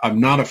sense that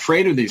I'm not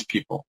afraid of these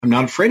people. I'm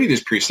not afraid of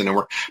these priests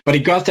anymore. But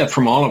he got that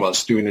from all of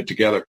us doing it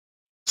together.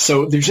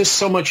 So there's just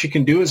so much you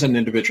can do as an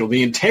individual.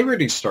 The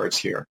integrity starts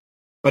here,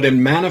 but it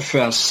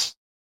manifests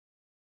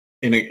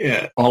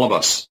in all of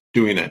us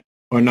doing it,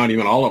 or not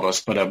even all of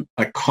us, but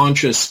a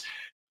conscious,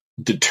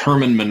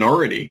 determined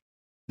minority.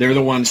 They're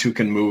the ones who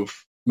can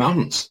move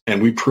mountains,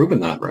 and we've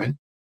proven that, right?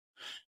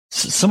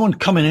 Someone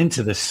coming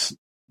into this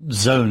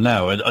zone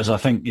now, as I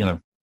think,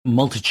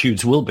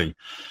 multitudes will be,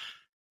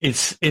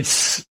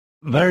 it's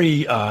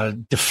very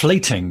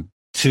deflating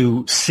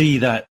to see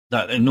that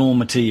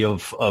enormity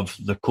of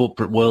the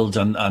corporate world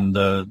and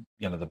the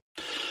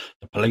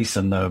police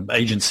and the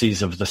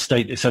agencies of the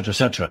state, et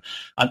cetera,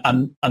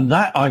 and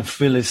that I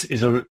feel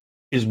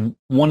is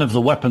one of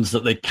the weapons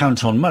that they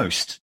count on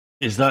most.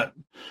 Is that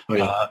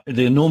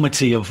the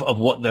enormity of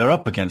what they're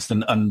up against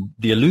and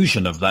the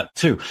illusion of that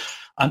too,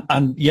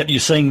 and yet you're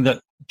saying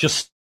that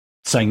just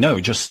saying no,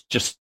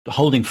 just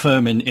holding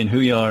firm in who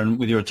you are and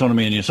with your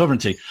autonomy and your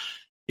sovereignty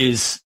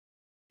is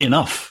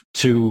enough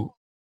to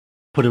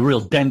put a real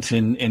dent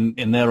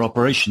in their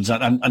operations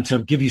and to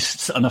give you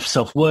enough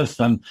self-worth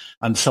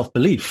and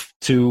self-belief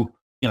to,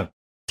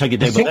 take it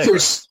day by day.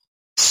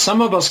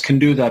 Some of us can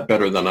do that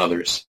better than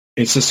others.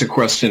 It's just a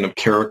question of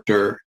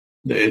character.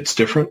 It's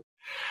different.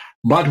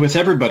 But with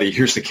everybody,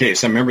 here's the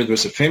case. I remember there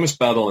was a famous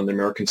battle in the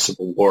American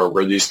Civil War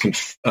where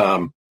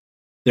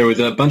there was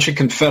a bunch of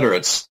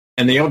Confederates,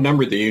 and they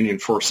outnumbered the Union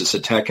forces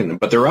attacking them,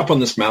 but they're up on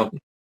this mountain.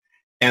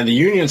 And the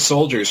Union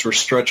soldiers were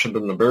stretched up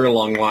in a very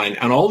long line,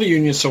 and all the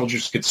Union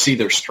soldiers could see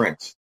their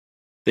strength.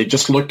 They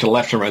just looked to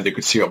left and right, they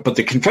could see it. But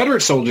the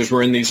Confederate soldiers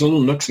were in these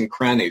little nooks and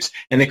crannies,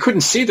 and they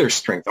couldn't see their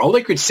strength. All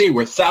they could see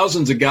were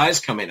thousands of guys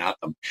coming at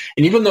them.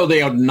 And even though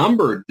they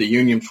outnumbered the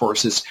Union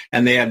forces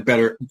and they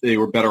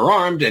were better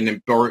armed and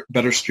in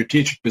better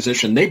strategic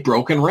position, they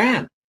broke and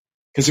ran.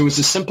 Because it was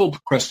a simple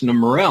question of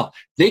morale.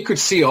 They could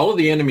see all of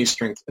the enemy's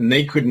strength, and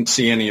they couldn't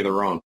see any of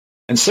their own.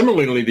 And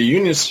similarly, the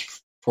Union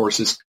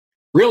forces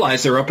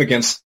realized they're up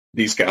against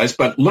these guys,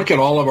 but look at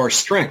all of our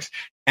strength.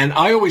 And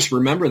I always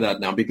remember that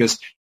now because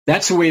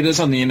that's the way it is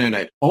on the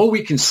internet. All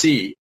we can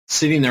see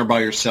sitting there by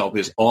yourself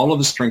is all of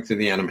the strength of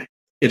the enemy.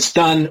 It's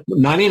done,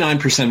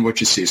 99% of what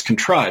you see is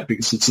contrived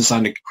because it's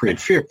designed to create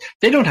fear.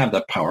 They don't have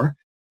that power.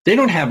 They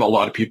don't have a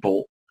lot of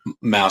people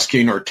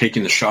masking or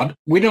taking the shot.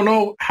 We don't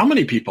know how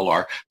many people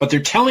are, but they're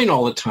telling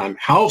all the time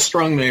how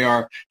strong they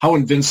are, how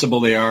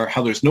invincible they are,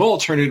 how there's no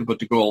alternative but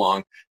to go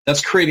along.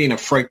 That's creating a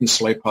frightened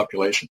slave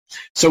population.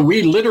 So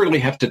we literally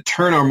have to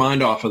turn our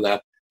mind off of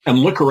that and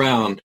look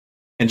around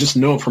and just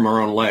know from our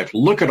own life.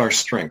 Look at our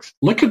strength.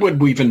 Look at what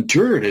we've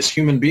endured as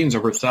human beings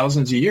over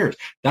thousands of years.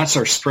 That's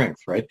our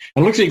strength, right?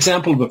 And look at the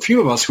example of a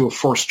few of us who have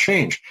forced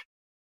change.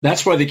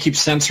 That's why they keep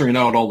censoring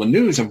out all the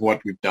news of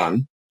what we've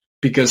done,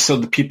 because so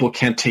the people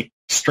can't take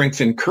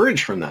strength and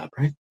courage from that,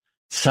 right?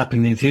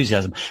 Sapping the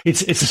enthusiasm.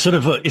 It's a sort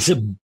of it's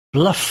a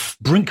bluff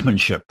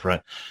brinkmanship,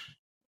 right?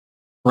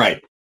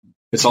 Right.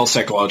 It's all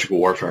psychological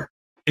warfare.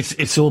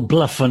 It's all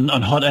bluff and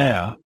hot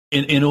air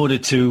in order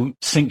to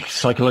sink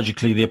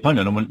psychologically the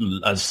opponent.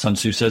 And as Sun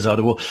Tzu says, out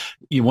of war,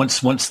 you once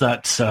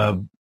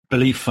that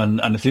belief and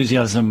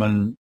enthusiasm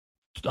and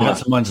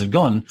hearts and minds have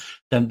gone,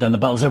 then the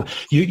battle's over.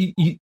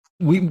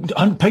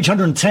 On page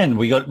 110,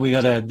 we got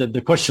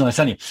the question I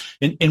sent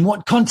you. In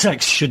what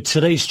context should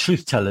today's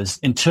truth tellers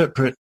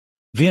interpret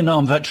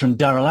Vietnam veteran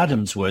Daryl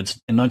Adams'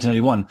 words in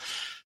 1981?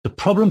 The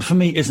problem for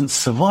me isn't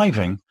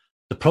surviving.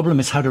 The problem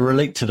is how to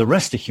relate to the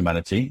rest of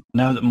humanity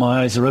now that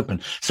my eyes are open.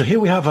 So here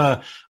we have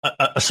a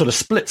sort of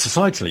split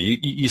societally.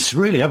 It's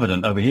really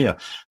evident over here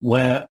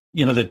where,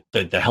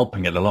 they're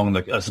helping it along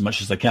as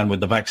much as they can with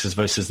the vaxxers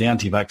versus the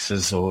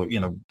anti-vaxxers, or,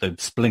 they're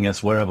splitting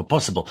us wherever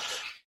possible.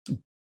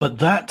 But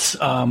that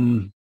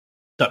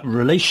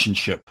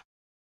relationship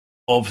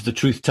of the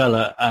truth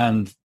teller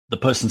and the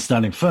person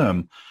standing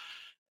firm,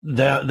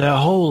 their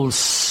whole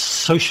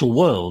social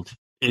world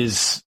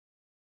is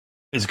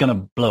going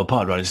to blow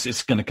apart, right?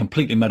 It's going to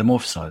completely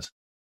metamorphosize.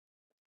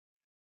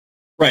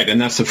 Right, and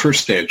that's the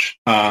first stage.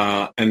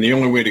 And the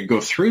only way to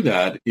go through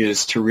that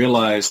is to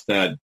realize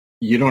that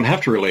you don't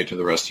have to relate to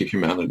the rest of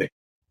humanity.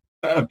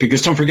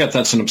 Because don't forget,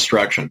 that's an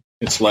abstraction.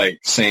 It's like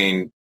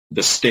saying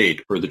the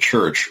state or the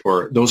church,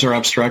 or those are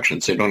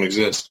abstractions. They don't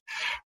exist.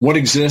 What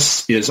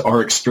exists is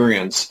our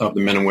experience of the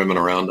men and women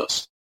around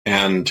us.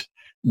 And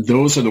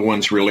those are the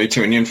ones you relate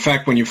to. And in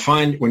fact, when you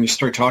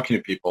start talking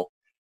to people,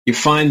 you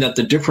find that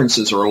the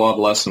differences are a lot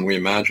less than we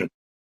imagine,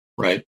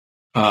 right?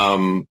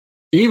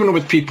 Even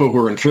with people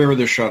who are in favor of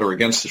the shot or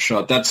against the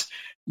shot,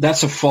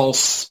 that's a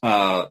false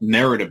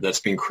narrative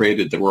that's being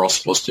created that we're all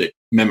supposed to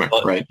mimic,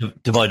 right?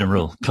 Divide and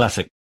rule,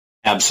 classic.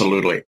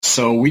 Absolutely.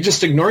 So we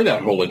just ignore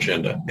that whole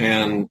agenda,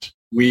 and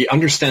we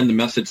understand the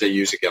methods they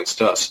use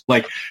against us.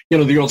 Like,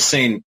 the old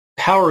saying,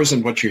 power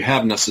isn't what you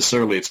have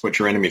necessarily, it's what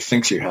your enemy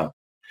thinks you have.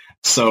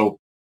 So,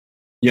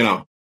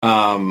 if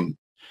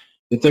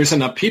there's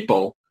enough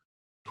people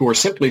who are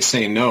simply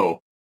saying no,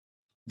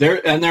 they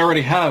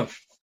already have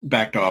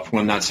backed off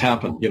when that's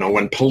happened.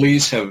 When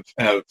police have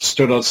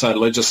stood outside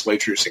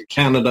legislatures in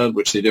Canada,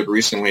 which they did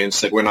recently, and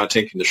said, we're not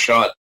taking the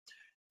shot,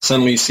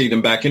 suddenly you see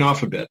them backing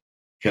off a bit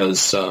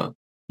because,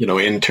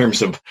 in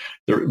terms of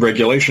the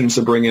regulations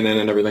they're bringing in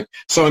and everything.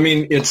 So, I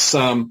mean, it's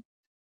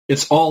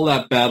all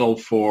that battle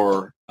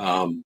for,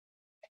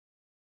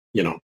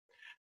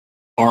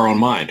 our own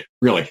mind,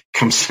 really,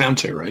 comes down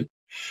to, right?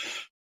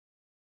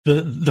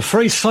 The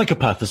phrase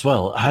psychopath as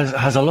well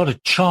has a lot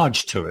of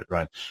charge to it,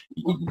 right?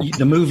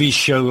 The movies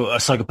show a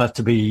psychopath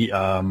to be,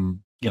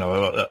 an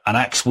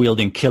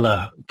axe-wielding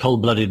killer,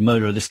 cold-blooded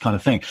murderer, this kind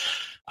of thing.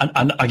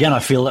 And again, I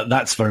feel that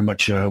that's very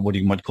much what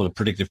you might call a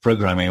predictive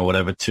programming or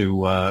whatever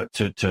to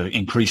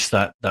increase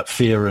that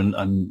fear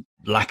and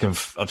lack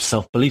of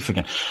self-belief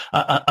again.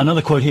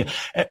 Another quote here.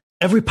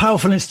 Every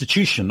powerful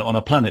institution on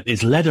our planet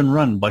is led and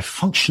run by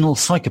functional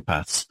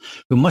psychopaths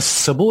who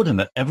must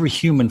subordinate every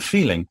human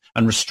feeling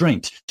and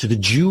restraint to the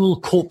dual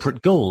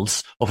corporate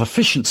goals of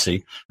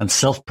efficiency and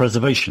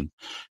self-preservation.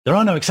 There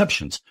are no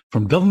exceptions,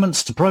 from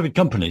governments to private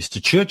companies to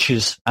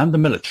churches and the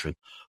military.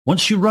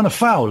 Once you run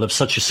afoul of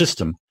such a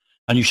system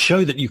and you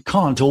show that you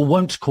can't or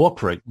won't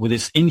cooperate with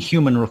its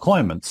inhuman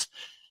requirements,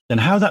 then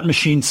how that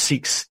machine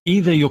seeks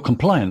either your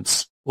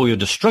compliance or your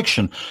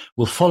destruction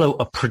will follow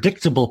a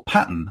predictable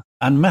pattern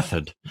and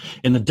method.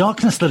 In the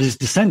darkness that is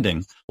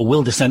descending or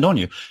will descend on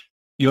you,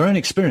 your own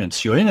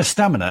experience, your inner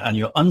stamina, and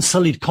your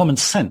unsullied common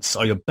sense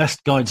are your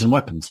best guides and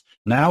weapons,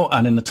 now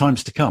and in the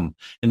times to come.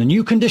 In the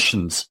new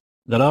conditions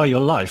that are your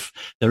life,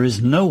 there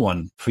is no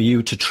one for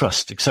you to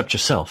trust except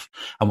yourself.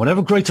 And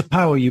whatever greater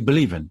power you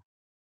believe in,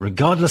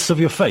 regardless of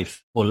your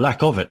faith or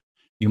lack of it,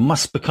 you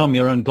must become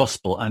your own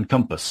gospel and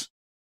compass.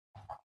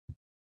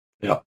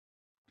 Yeah.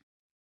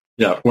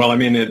 Yeah, well, I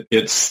mean,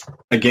 it's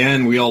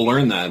again, we all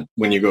learn that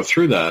when you go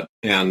through that.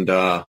 And,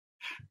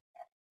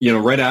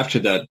 right after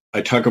that,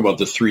 I talk about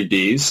the 3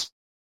 Ds,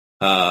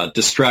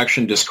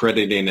 distraction,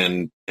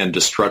 discrediting, and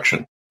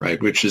destruction,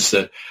 right, which is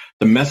the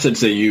methods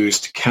they use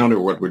to counter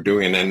what we're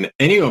doing. And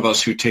any of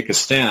us who take a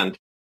stand,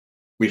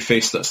 we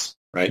face this,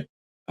 right?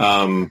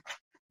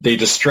 They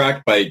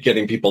distract by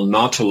getting people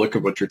not to look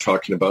at what you're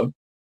talking about.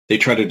 They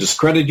try to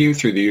discredit you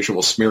through the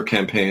usual smear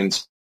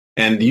campaigns.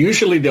 And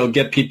usually they'll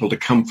get people to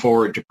come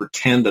forward to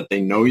pretend that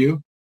they know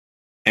you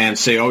and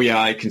say, oh, yeah,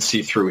 I can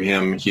see through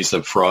him. He's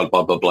a fraud,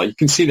 blah, blah, blah. You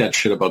can see that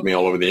shit about me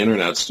all over the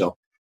internet still.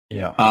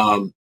 Yeah.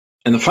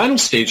 And the final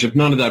stage, if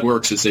none of that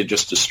works, is they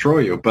just destroy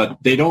you. But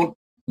they don't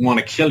want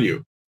to kill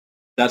you.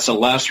 That's a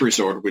last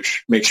resort,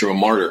 which makes you a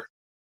martyr.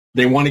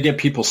 They want to get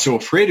people so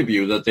afraid of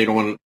you that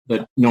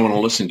that no one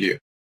will listen to you.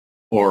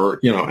 Or,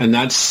 and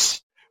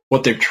that's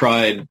what they've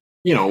tried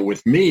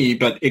with me.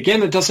 But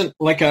again, it doesn't,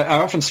 like I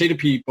often say to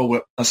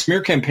people, a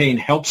smear campaign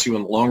helps you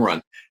in the long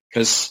run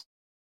because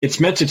it's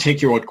meant to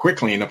take you out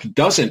quickly. And if it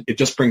doesn't, it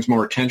just brings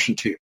more attention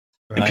to you.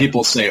 Right. And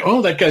people say,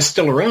 oh, that guy's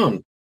still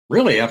around.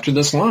 Really? After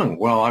this long?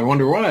 Well, I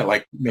wonder why.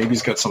 Like maybe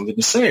he's got something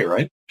to say,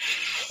 right?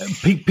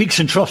 Peaks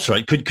and troughs,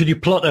 right? Could you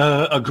plot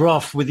a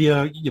graph with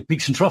your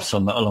peaks and troughs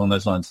along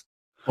those lines?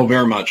 Oh,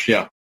 very much.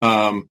 Yeah.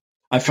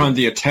 I find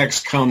the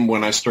attacks come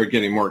when I start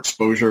getting more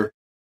exposure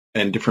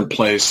in different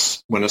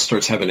place, when it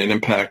starts having an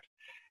impact.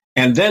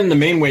 And then the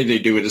main way they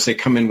do it is they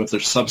come in with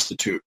their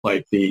substitute,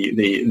 like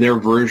their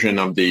version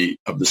of the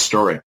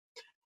story.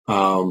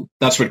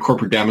 That's what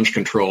corporate damage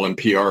control and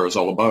PR is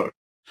all about.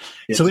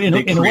 So in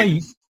a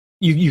way,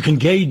 you can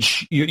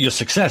gauge your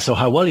success or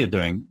how well you're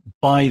doing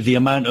by the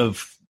amount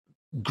of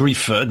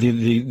grief,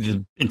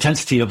 the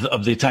intensity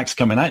of the attacks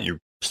coming at you,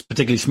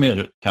 particularly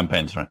smear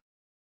campaigns, right?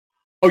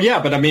 Oh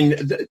yeah, but I mean,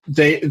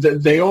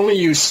 they only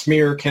use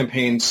smear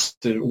campaigns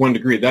to one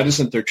degree. That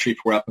isn't their chief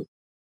weapon.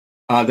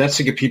 That's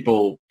to get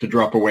people to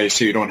drop away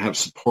so you don't have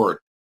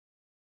support.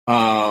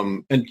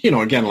 And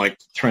again, like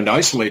trying to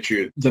isolate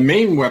you. The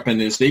main weapon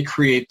is they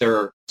create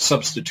their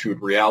substitute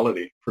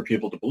reality for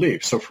people to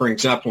believe. So, for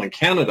example, in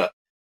Canada,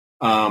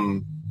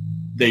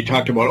 they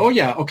talked about, oh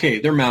yeah, okay,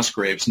 they're mass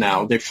graves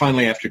now. They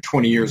finally, after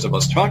 20 years of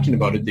us talking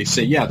about it, they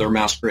say, yeah, they're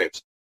mass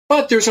graves.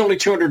 But there's only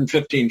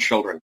 215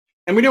 children.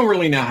 And we don't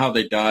really know how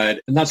they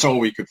died, and that's all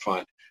we could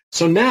find.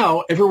 So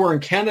now, everywhere in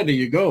Canada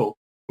you go,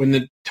 when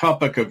the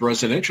topic of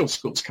residential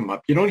schools come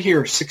up, you don't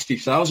hear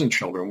 60,000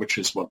 children, which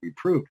is what we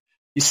proved.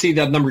 You see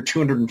that number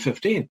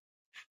 215.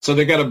 So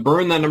they got to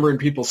burn that number in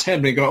people's head,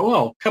 and they go,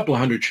 well, a couple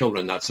of hundred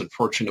children, that's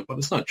unfortunate, but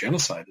it's not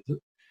genocide, is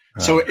it?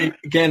 Right. So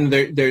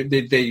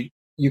again,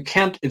 you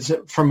can't, it's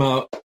from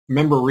a,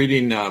 remember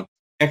reading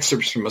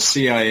excerpts from a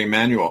CIA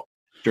manual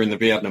during the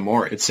Vietnam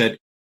War. It said,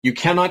 you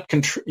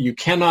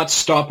cannot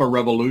stop a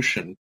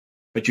revolution,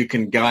 but you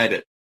can guide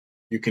it.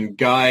 You can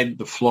guide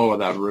the flow of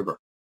that river.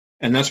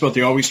 And that's what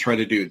they always try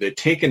to do. They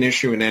take an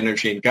issue and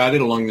energy and guide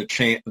it along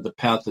the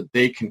path that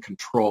they can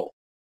control.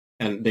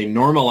 And they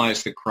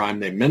normalize the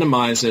crime, they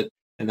minimize it,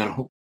 and then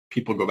hope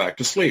people go back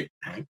to sleep.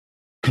 Right?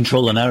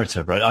 Control the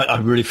narrative, right? I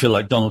really feel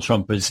like Donald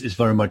Trump is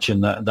very much in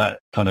that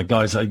kind of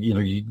guise.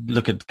 You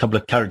look at a couple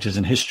of characters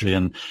in history,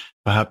 and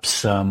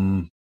perhaps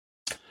the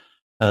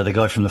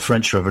guy from the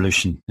French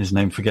Revolution, his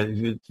name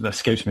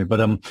escapes me, but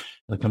it'll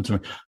come to me.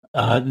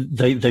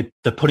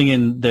 They're putting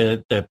in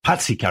their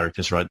patsy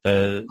characters, right?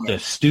 They're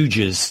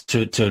stooges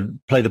to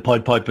play the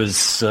Pied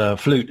Piper's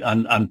flute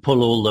and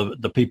pull all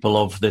the people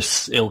of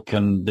this ilk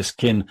and this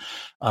kin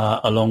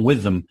along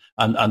with them,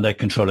 and they're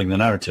controlling the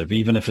narrative.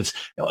 Even if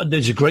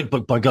there's a great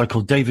book by a guy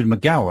called David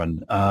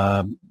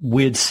McGowan,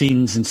 Weird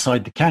Scenes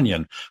Inside the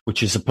Canyon,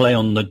 which is a play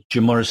on the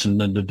Jim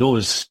Morrison and the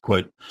Doors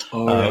quote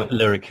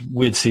lyric,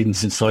 Weird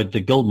Scenes Inside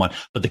the Gold Mine.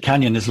 But the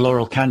canyon is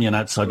Laurel Canyon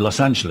outside Los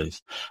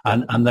Angeles,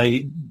 and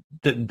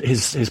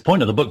his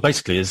point of the book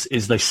basically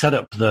is they set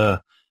up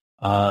the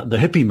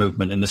hippie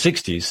movement in the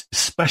 60s,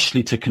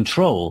 especially to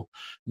control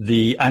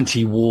the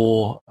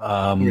anti-war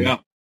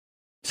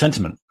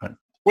sentiment. Right?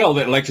 Well,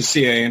 like the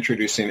CIA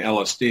introducing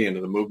LSD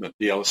into the movement.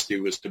 The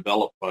LSD was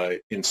developed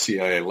in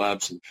CIA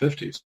labs in the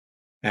 50s,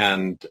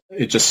 and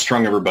it just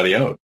strung everybody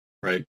out,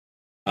 right?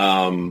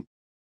 And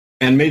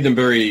made them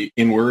very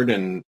inward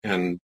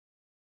and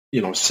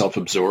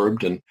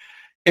self-absorbed, and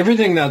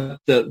everything that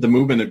the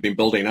movement had been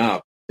building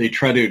up, they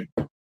try to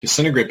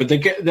disintegrate, but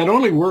that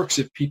only works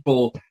if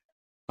people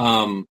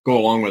go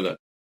along with it.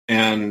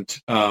 And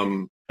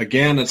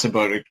again, it's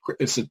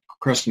a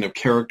question of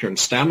character and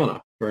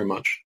stamina, very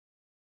much.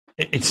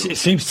 It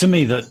seems to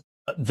me that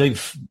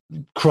they've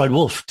cried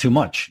wolf too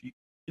much.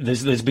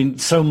 There's been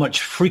so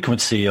much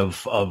frequency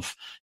of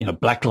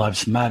Black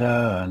Lives Matter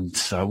and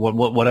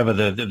whatever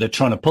they're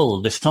trying to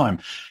pull this time.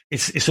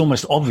 It's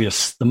almost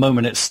obvious the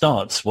moment it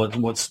starts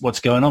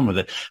what's going on with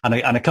it. And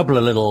a couple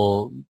of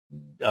little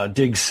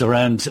digs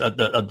around at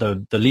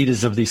the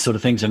leaders of these sort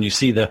of things, and you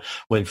see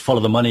where follow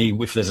the money.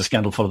 If there's a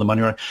scandal, follow the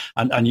money, right?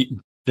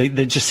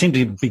 They just seem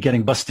to be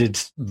getting busted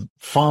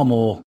far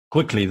more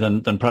quickly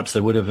than perhaps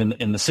they would have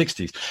in the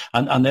 60s,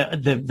 and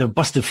they're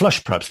busted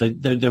flush. Perhaps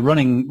they're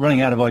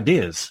running out of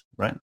ideas,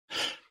 right?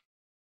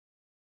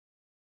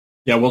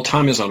 Yeah, well,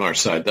 time is on our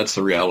side. That's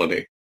the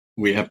reality.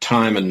 We have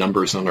time and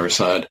numbers on our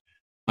side,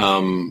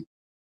 and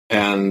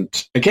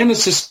again,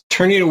 it's just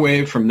turning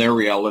away from their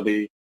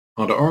reality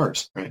onto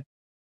ours, right?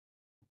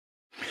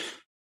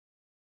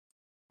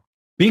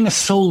 Being a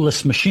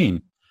soulless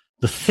machine,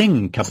 the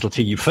thing, capital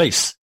T, you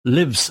face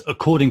lives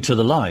according to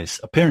the lies,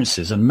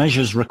 appearances, and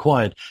measures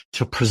required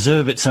to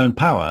preserve its own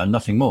power and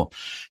nothing more.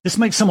 This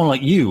makes someone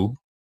like you,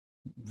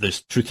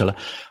 this truth teller,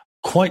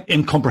 quite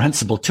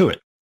incomprehensible to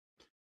it.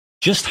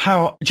 Just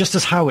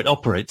as how it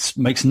operates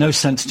makes no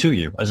sense to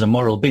you as a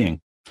moral being.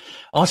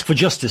 Ask for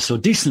justice or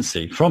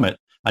decency from it,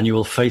 and you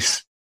will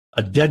face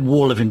a dead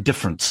wall of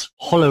indifference,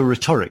 hollow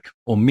rhetoric,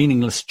 or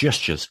meaningless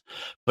gestures.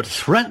 But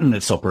threaten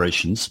its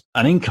operations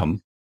and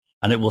income,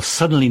 and it will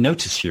suddenly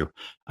notice you,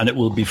 and it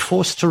will be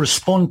forced to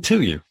respond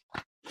to you.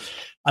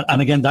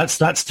 And again,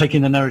 that's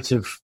taking the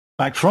narrative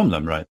back from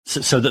them, right?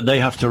 So that they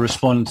have to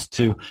respond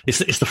to.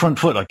 It's the front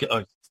foot,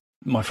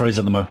 my phrase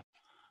at the moment.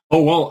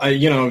 Oh,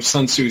 well,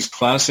 Sun Tzu's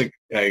classic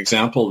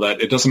example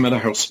that it doesn't matter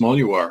how small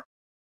you are.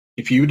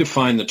 If you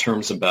define the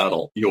terms of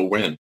battle, you'll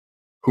win.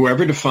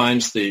 Whoever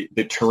defines the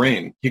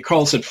terrain, he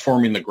calls it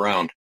forming the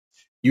ground.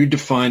 You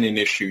define an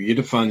issue, you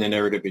define the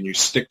narrative, and you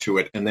stick to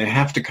it, and they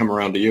have to come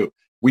around to you.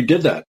 We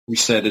did that. We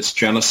said it's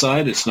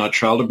genocide, it's not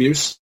child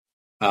abuse,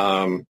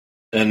 and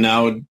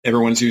now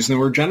everyone's using the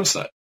word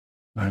genocide.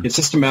 Right. It's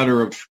just a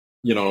matter of,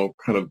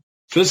 kind of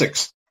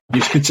physics.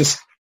 You can just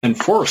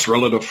enforce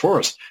relative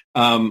force.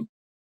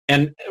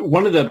 And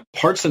one of the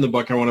parts in the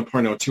book I want to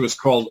point out, too, is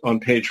called, on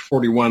page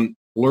 41,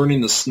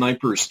 Learning the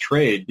Sniper's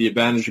Trade, the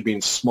advantage of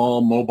being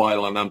small,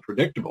 mobile, and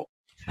unpredictable.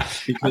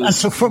 And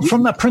so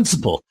from that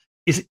principle,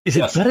 is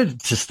it better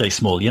to stay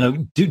small?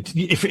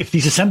 If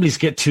these assemblies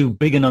get too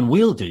big and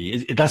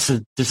unwieldy, that's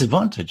a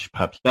disadvantage,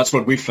 perhaps. That's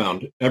what we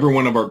found. Every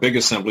one of our big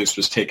assemblies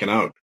was taken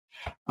out.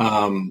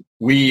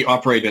 We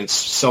operate in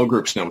cell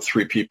groups now with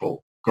 3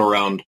 people, go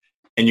around,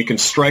 and you can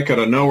strike out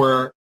of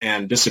nowhere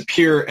and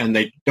disappear, and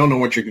they don't know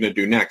what you're going to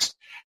do next.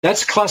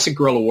 That's classic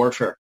guerrilla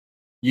warfare.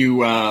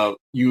 You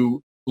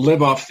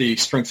live off the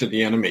strength of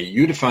the enemy.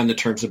 You define the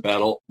terms of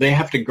battle. They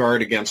have to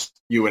guard against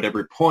you at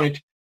every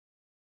point.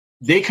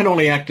 They can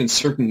only act in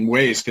certain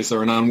ways because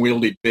they're an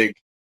unwieldy big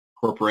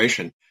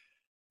corporation.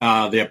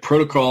 They have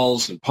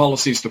protocols and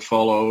policies to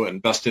follow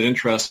and vested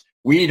interests.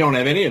 We don't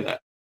have any of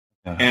that.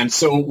 Uh-huh. And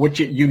so what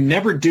you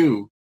never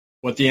do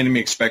what the enemy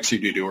expects you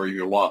to do, or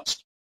you're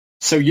lost.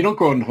 So you don't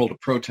go out and hold a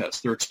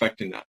protest. They're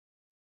expecting that.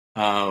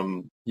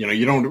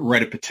 You don't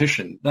write a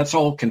petition. That's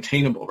all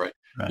containable, right?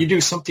 You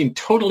do something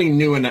totally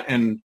new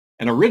and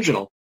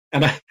original.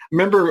 And I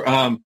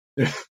remember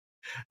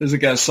There's a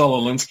guy,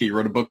 Saul Alinsky,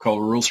 wrote a book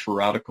called Rules for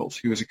Radicals.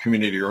 He was a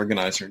community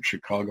organizer in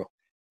Chicago.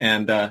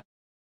 And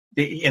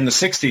in the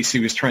 60s, he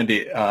was trying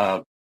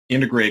to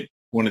integrate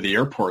one of the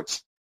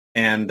airports.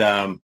 And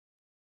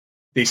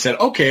they said,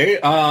 okay,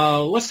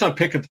 let's not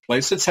pick at the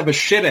place. Let's have a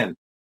shit-in.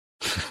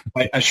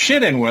 A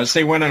shit-in was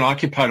they went and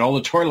occupied all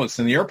the toilets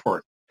in the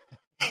airport.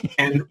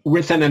 And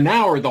within an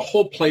hour, the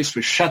whole place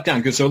was shut down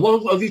because there were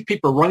all of these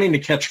people running to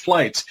catch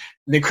flights.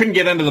 And they couldn't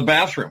get into the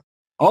bathroom.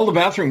 All the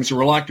bathrooms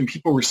were locked and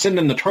people were sitting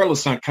in the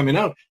toilets not coming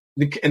out.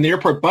 And the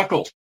airport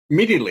buckled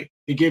immediately.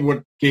 He gave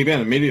in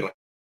immediately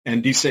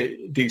and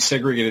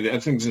desegregated. I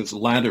think it's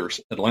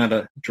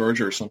Atlanta,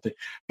 Georgia or something.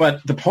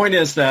 But the point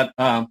is that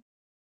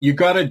you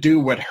got to do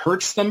what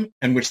hurts them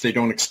and which they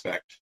don't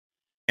expect.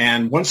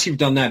 And once you've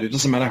done that, it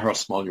doesn't matter how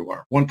small you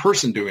are. One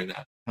person doing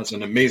that has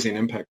an amazing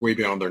impact way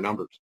beyond their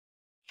numbers.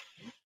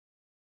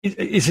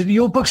 Is it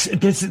your books?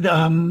 There's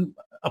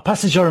a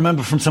passage I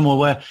remember from somewhere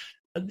where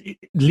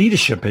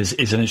leadership is an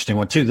interesting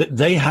one too. That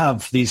they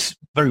have these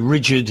very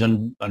rigid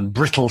and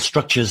brittle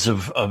structures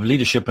of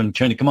leadership and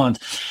chain of command,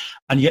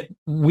 and yet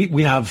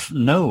we have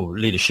no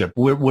leadership.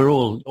 We're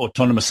all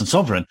autonomous and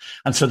sovereign,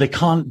 and so they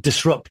can't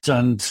disrupt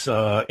and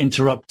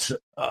interrupt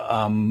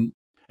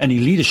any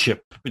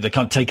leadership. They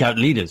can't take out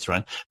leaders,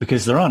 right?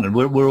 Because there aren't, and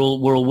we're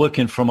all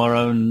working from our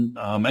own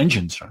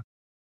engines, right?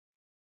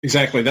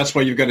 Exactly. That's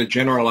why you've got to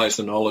generalize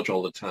the knowledge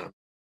all the time.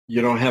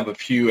 You don't have a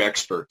few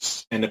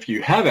experts. And if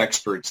you have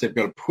experts, they've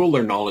got to pool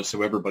their knowledge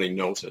so everybody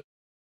knows it.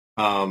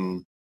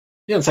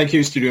 It's like I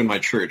used to do in my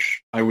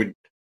church. I would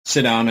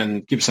sit down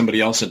and give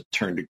somebody else a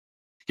turn to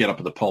get up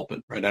at the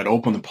pulpit, right? I'd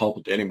open the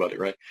pulpit to anybody,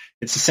 right?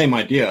 It's the same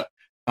idea.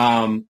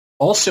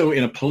 Also,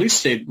 in a police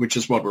state, which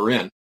is what we're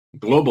in,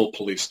 global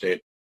police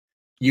state,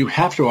 you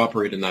have to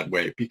operate in that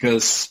way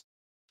because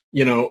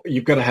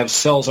you've got to have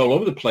cells all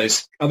over the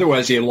place.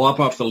 Otherwise, you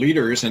lop off the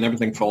leaders and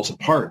everything falls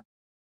apart.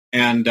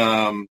 And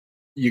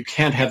you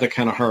can't have that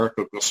kind of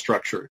hierarchical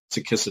structure. It's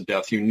a kiss of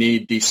death. You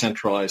need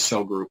decentralized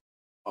cell group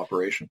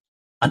operation.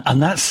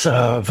 And that's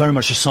very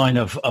much a sign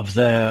of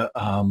their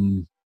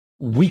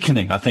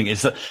weakening, I think,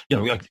 is that,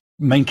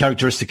 main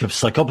characteristic of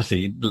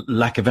psychopathy,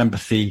 lack of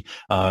empathy,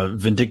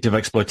 vindictive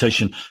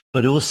exploitation,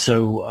 but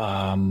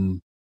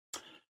also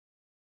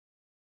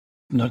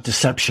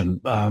deception,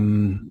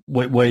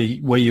 where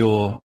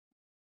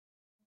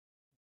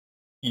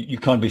you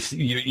can't be,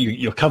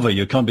 your cover,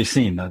 you can't be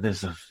seen.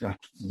 There's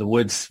the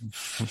words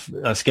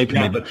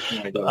escaping me, but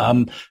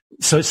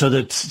so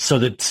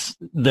that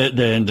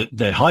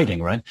they're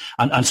hiding, right?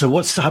 And so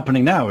what's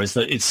happening now is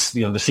that it's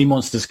the sea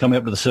monsters coming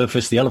up to the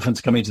surface, the elephants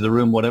coming into the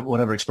room,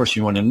 whatever expression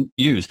you want to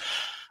use,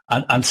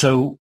 and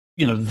so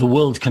the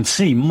world can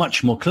see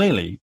much more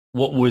clearly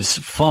what was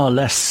far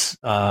less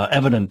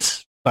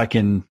evident back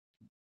in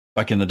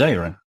the day,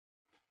 right?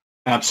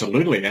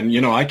 Absolutely.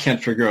 And, I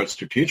can't figure out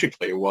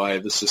strategically why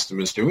the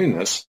system is doing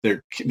this.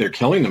 They're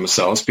killing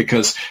themselves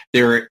because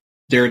they're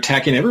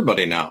attacking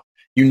everybody now.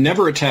 You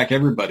never attack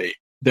everybody.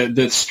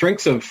 The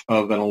strength of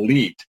an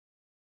elite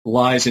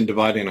lies in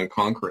dividing and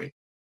conquering.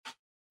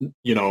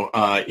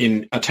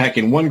 In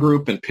attacking one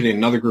group and pitting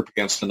another group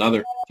against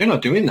another. They're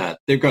not doing that.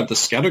 They've got the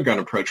scattergun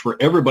approach where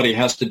everybody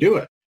has to do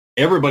it.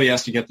 Everybody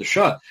has to get the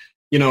shot.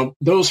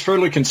 Those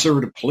fairly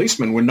conservative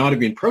policemen would not have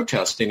been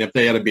protesting if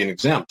they had been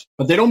exempt,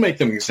 but they don't make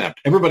them exempt.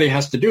 Everybody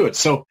has to do it.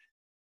 So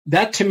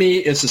that to me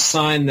is a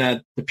sign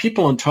that the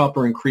people on top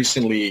are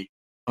increasingly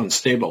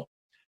unstable.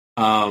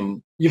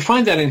 You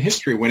find that in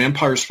history when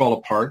empires fall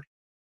apart,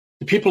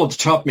 the people at the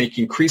top make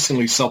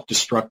increasingly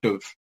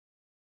self-destructive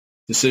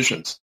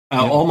decisions,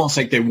 almost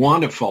like they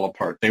want to fall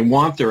apart. They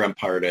want their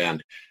empire to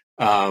end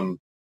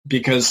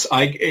because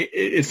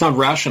it's not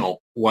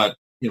rational what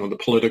the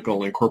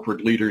political and corporate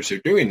leaders are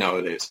doing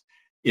nowadays.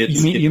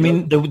 You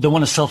mean they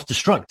want to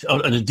self-destruct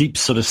at a deep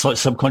sort of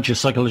subconscious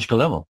psychological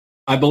level?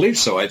 I believe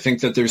so. I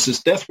think that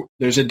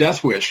there's a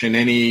death wish in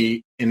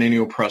any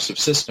oppressive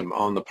system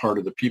on the part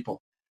of the people.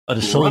 At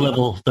a soul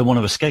level, they want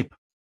to escape.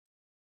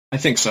 I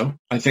think so.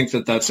 I think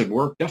that that's at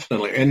work,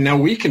 definitely. And now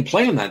we can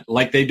play on that.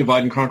 Like they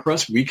divide and conquer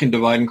us, we can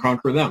divide and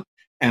conquer them.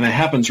 And it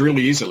happens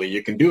really easily.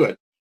 You can do it.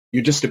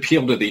 You just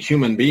appeal to the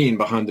human being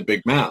behind the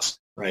big mask.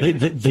 Right.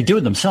 They do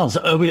it themselves.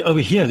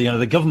 Over here,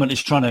 the government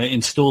is trying to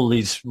install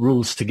these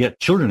rules to get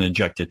children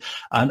injected,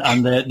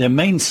 and their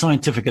main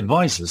scientific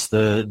advisors,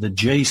 the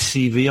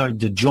JCVI,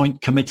 the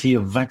Joint Committee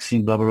of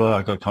Vaccine, blah blah blah.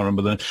 I can't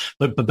remember them,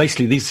 but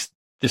basically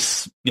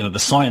the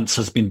science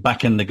has been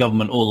backing the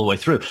government all the way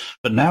through,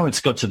 but now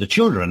it's got to the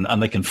children,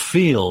 and they can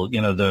feel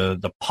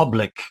the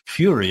public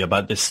fury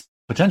about this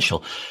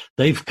potential.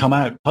 They've come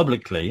out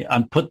publicly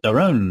and put their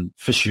own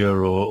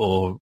fissure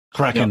or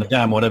crack in the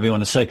dam, whatever you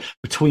want to say,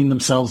 between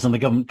themselves and the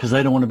government, because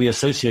they don't want to be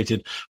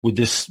associated with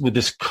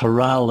this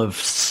corral of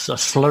a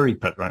slurry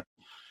pit, right?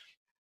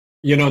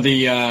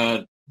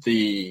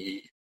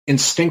 The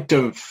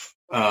instinctive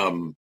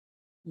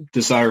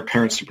desire of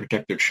parents to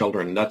protect their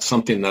children, that's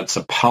something that's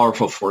a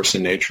powerful force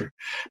in nature.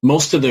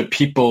 Most of the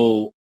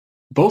people,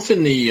 both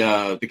in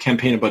the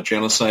campaign about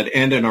genocide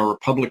and in our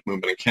Republic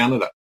movement in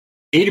Canada,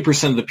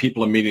 80% of the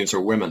people in meetings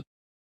are women.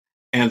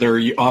 and they're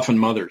often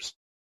mothers,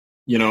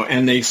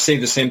 and they say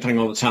the same thing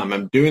all the time.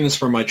 I'm doing this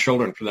for my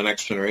children, for the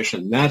next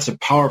generation. That's a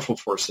powerful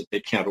force that they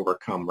can't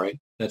overcome, right?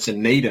 That's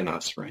innate in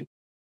us, right?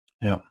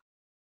 Yeah.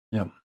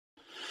 Yeah.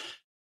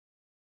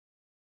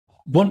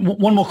 One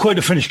more quote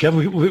to finish,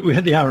 Kevin. We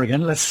hit the hour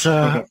again. Let's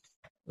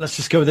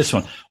just go with this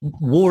one.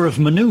 War of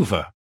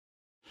maneuver.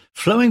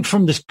 Flowing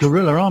from this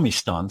guerrilla army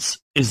stance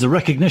is the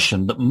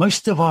recognition that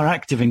most of our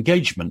active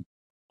engagement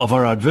of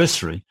our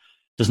adversary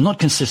does not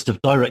consist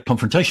of direct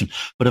confrontation,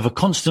 but of a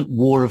constant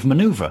war of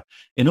maneuver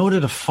in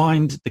order to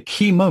find the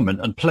key moment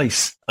and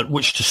place at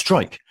which to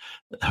strike.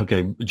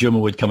 Okay,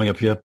 German word coming up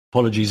here.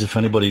 Apologies if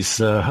anybody's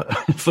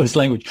first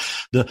language.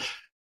 The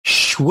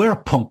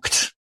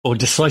Schwerpunkt, or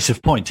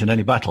decisive point in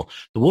any battle.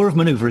 The war of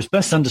maneuver is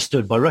best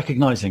understood by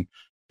recognizing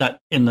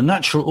that in the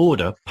natural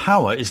order,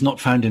 power is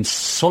not found in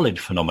solid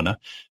phenomena,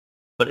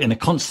 but in a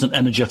constant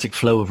energetic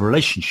flow of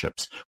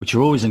relationships, which are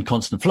always in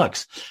constant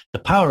flux. The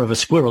power of a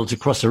squirrel to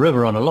cross a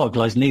river on a log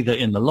lies neither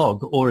in the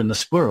log or in the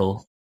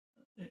squirrel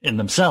in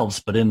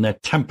themselves, but in their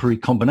temporary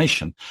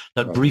combination.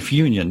 That brief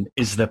union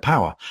is their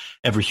power.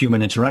 Every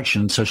human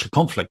interaction and social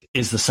conflict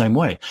is the same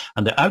way.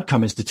 And the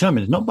outcome is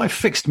determined not by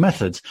fixed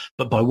methods,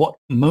 but by what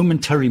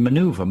momentary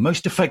maneuver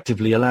most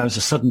effectively allows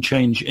a sudden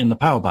change in the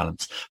power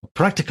balance. A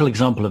practical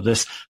example of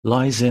this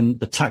lies in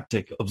the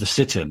tactic of the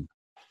sit-in.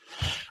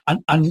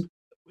 And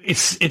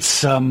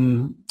it's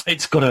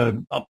got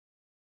an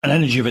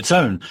energy of its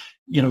own.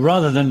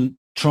 Rather than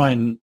try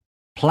and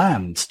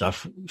plan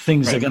stuff,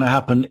 things are going to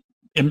happen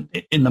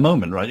in the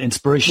moment, right?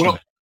 Inspiration. Well,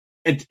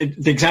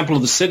 the example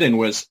of the sit-in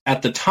was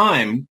at the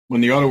time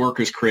when the auto work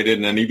was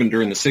created, and even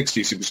during the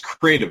 60s, it was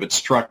creative. It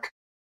struck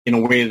in a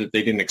way that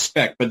they didn't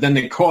expect, but then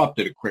they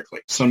co-opted it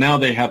quickly. So now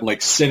they have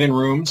like sit-in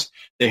rooms.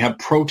 They have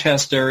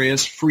protest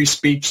areas, free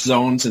speech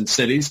zones in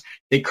cities.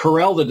 They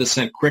corral the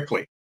dissent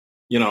quickly.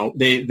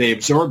 They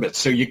absorb it.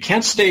 So you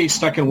can't stay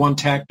stuck in one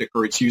tactic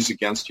or it's used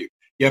against you.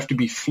 You have to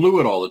be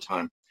fluid all the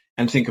time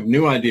and think of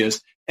new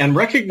ideas and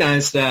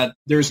recognize that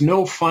there's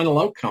no final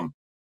outcome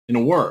in a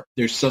war.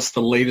 There's just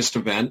the latest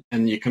event,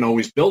 and you can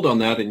always build on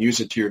that and use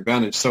it to your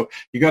advantage. So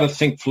you got to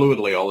think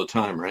fluidly all the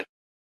time, right?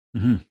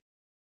 Mm-hmm.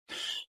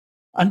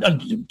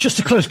 And just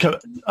to close,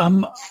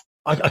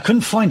 I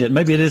couldn't find it.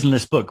 Maybe it is in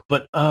this book,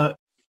 but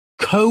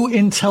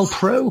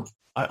COINTELPRO.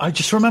 I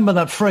just remember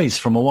that phrase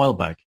from a while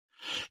back.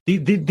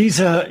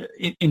 These are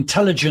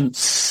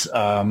intelligence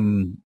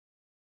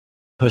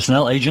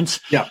personnel, agents,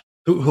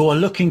 who are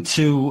looking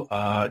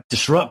to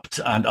disrupt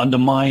and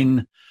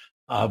undermine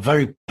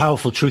very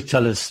powerful truth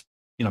tellers,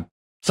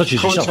 such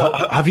as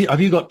yourself. Have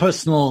you got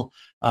personal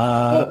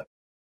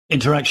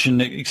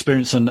interaction,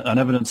 experience, and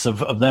evidence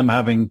of them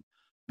having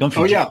gone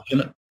through? Oh, yeah.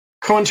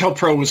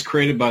 COINTELPRO was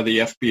created by the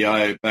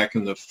FBI back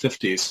in the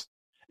 50s.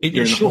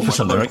 It's short for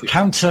something, right?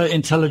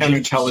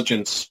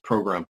 Counterintelligence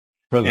program.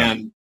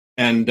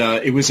 And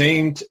it was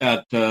aimed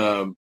at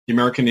the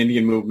American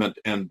Indian movement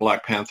and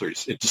Black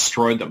Panthers. It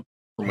destroyed them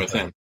from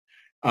within.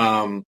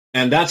 And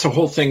that's a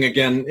whole thing,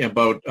 again,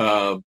 about,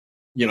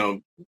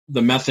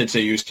 the methods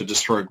they use to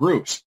destroy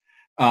groups.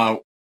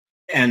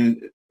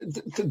 And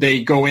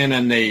they go in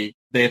and they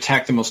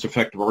attack the most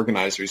effective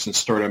organizers and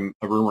start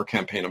a rumor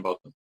campaign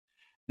about them.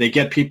 They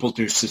get people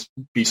to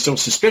be so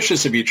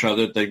suspicious of each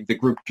other that the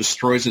group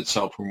destroys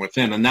itself from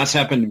within. And that's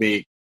happened to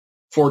me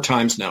 4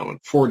 times now in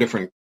 4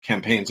 different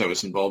campaigns I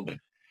was involved in.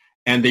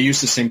 And they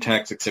use the same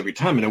tactics every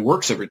time, and it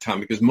works every time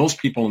because most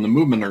people in the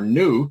movement are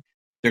new.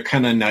 They're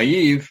kind of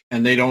naive,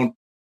 and they don't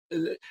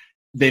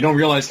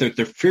realize that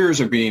their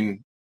fears are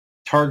being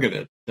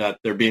targeted, that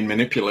they're being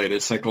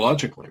manipulated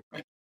psychologically,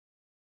 right?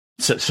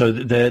 So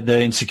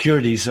their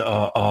insecurities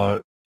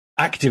are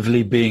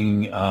actively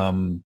being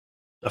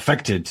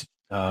affected,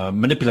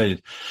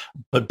 manipulated,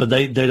 but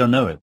they don't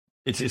know it.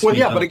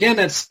 But again,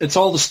 it's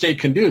all the state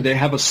can do. They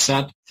have a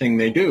set thing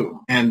they do,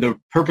 and the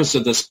purpose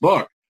of this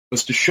book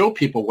was to show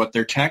people what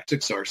their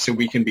tactics are so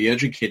we can be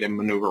educated and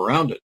maneuver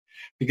around it.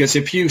 Because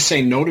if you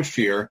say no to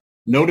fear,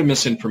 no to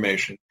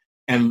misinformation,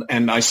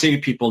 and I say to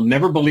people,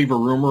 never believe a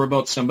rumor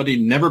about somebody,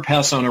 never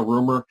pass on a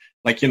rumor.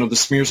 Like, the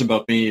smears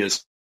about me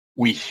is,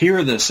 we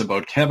hear this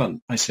about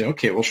Kevin. I say,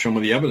 okay, well, show me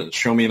the evidence.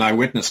 Show me an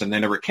eyewitness. And they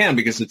never can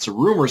because it's a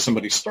rumor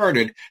somebody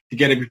started to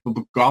get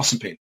people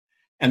gossiping.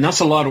 And that's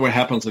a lot of what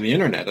happens on the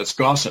internet. It's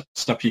gossip,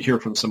 stuff you hear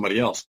from somebody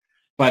else.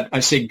 But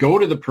I say, go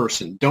to the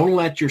person. Don't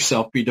let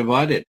yourself be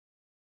divided.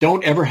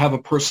 Don't ever have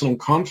a personal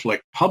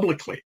conflict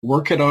publicly.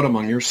 Work it out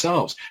among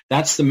yourselves.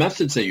 That's the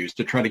methods they use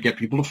to try to get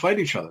people to fight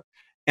each other.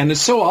 And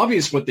it's so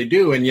obvious what they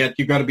do, and yet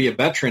you've got to be a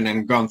veteran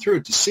and gone through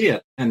it to see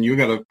it. And you've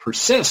got to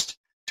persist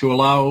to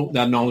allow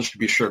that knowledge to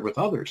be shared with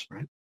others,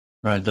 right?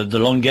 Right. The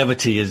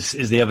longevity is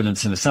the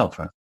evidence in itself,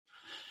 right?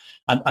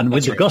 And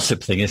with the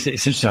gossip thing, it's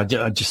interesting.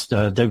 I just,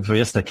 day before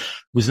yesterday,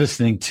 was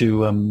listening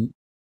to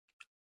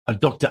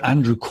Dr.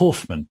 Andrew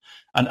Kaufman,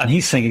 and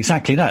he's saying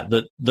exactly that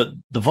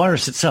the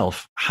virus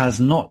itself has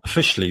not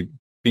officially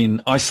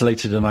been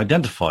isolated and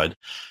identified.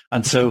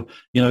 And so,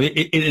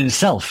 it in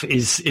itself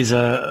is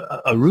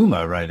a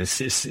rumor, right?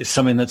 It's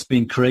something that's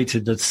been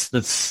created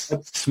that's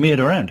smeared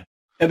around.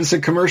 And it's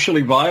a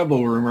commercially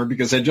viable rumor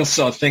because I just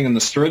saw a thing in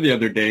the store the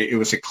other day. It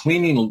was a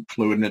cleaning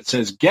fluid, and it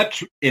says,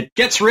 it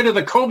gets rid of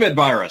the COVID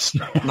virus.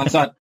 And I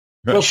thought,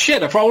 well,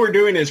 shit, if all we're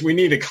doing is we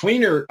need a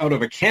cleaner out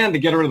of a can to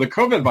get rid of the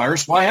COVID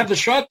virus, why have to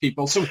shot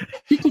people? So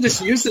people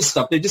just use this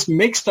stuff. They just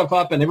make stuff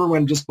up, and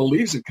everyone just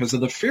believes it because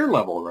of the fear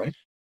level, right?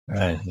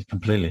 Right, it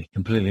completely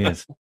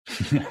is.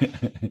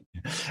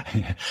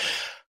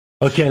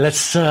 Okay,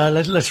 let's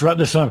wrap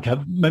this up,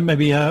 Kev.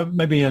 Maybe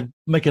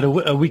make it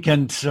a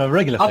weekend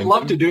regular thing. I'd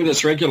love to do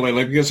this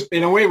regularly because,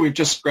 in a way, we've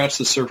just scratched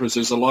the surface.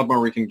 There's a lot more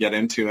we can get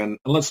into, and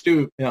let's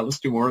do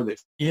more of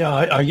these. Yeah,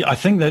 I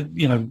think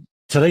that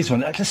today's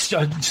one.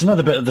 It's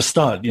another bit at the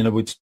start.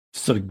 We're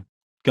sort of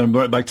going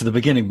right back to the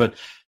beginning, but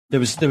there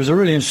was a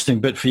really interesting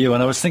bit for you,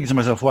 and I was thinking to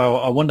myself, wow,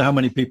 I wonder how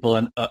many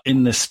people are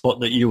in this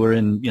spot that you were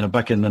in,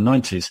 back in the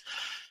 90s,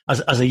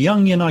 as a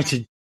young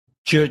United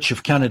Church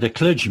of Canada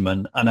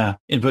clergyman and a,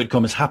 inverted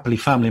commas, happily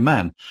family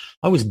man.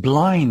 I was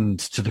blind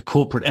to the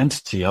corporate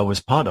entity I was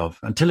part of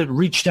until it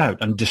reached out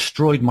and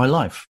destroyed my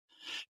life.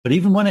 But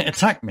even when it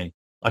attacked me,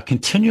 I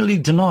continually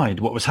denied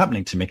what was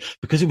happening to me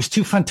because it was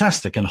too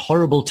fantastic and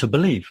horrible to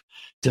believe.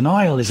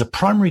 Denial is a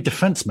primary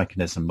defense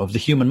mechanism of the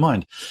human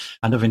mind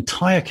and of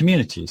entire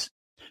communities.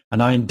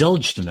 And I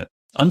indulged in it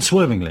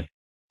unswervingly,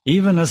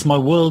 even as my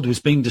world was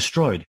being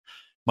destroyed.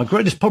 My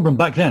greatest problem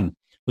back then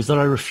was that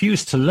I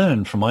refused to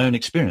learn from my own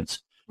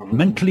experience.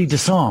 Mentally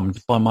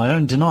disarmed by my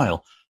own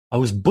denial, I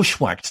was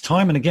bushwhacked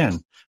time and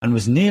again and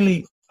was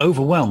nearly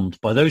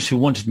overwhelmed by those who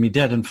wanted me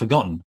dead and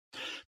forgotten.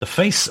 The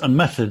face and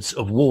methods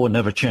of war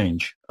never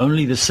change,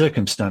 only the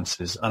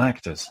circumstances and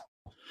actors.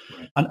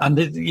 And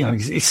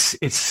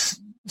it's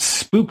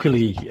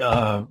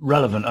spookily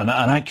relevant and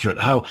accurate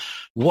how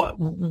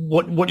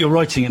what you're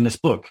writing in this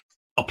book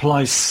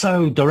applies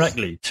so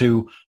directly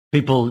to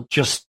people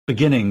just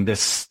beginning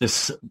this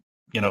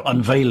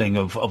unveiling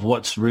of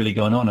what's really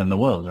going on in the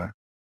world, right?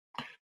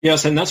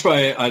 Yes, and that's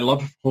why I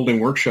love holding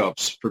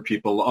workshops for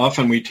people.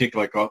 Often we take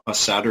like a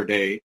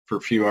Saturday for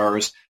a few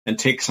hours and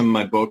take some of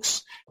my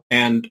books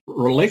and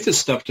relate this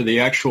stuff to the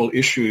actual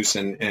issues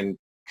and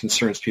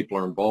concerns people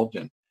are involved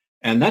in.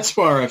 And that's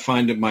where I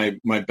find that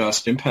my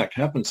best impact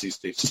happens these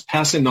days, just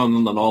passing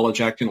on the knowledge,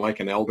 acting like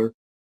an elder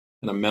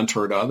and a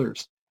mentor to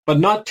others, but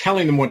not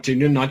telling them what to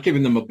do, not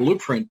giving them a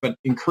blueprint, but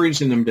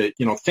encouraging them to,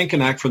 think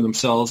and act for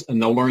themselves,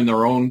 and they'll learn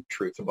their own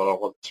truth about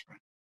all of this. Right?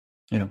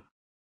 Yeah.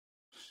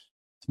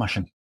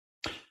 Smashing.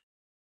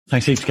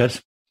 Thanks heaps,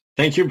 guys.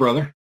 Thank you,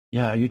 brother.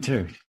 Yeah, you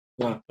too.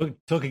 Yeah.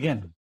 Talk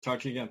again.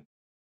 Talk to you again.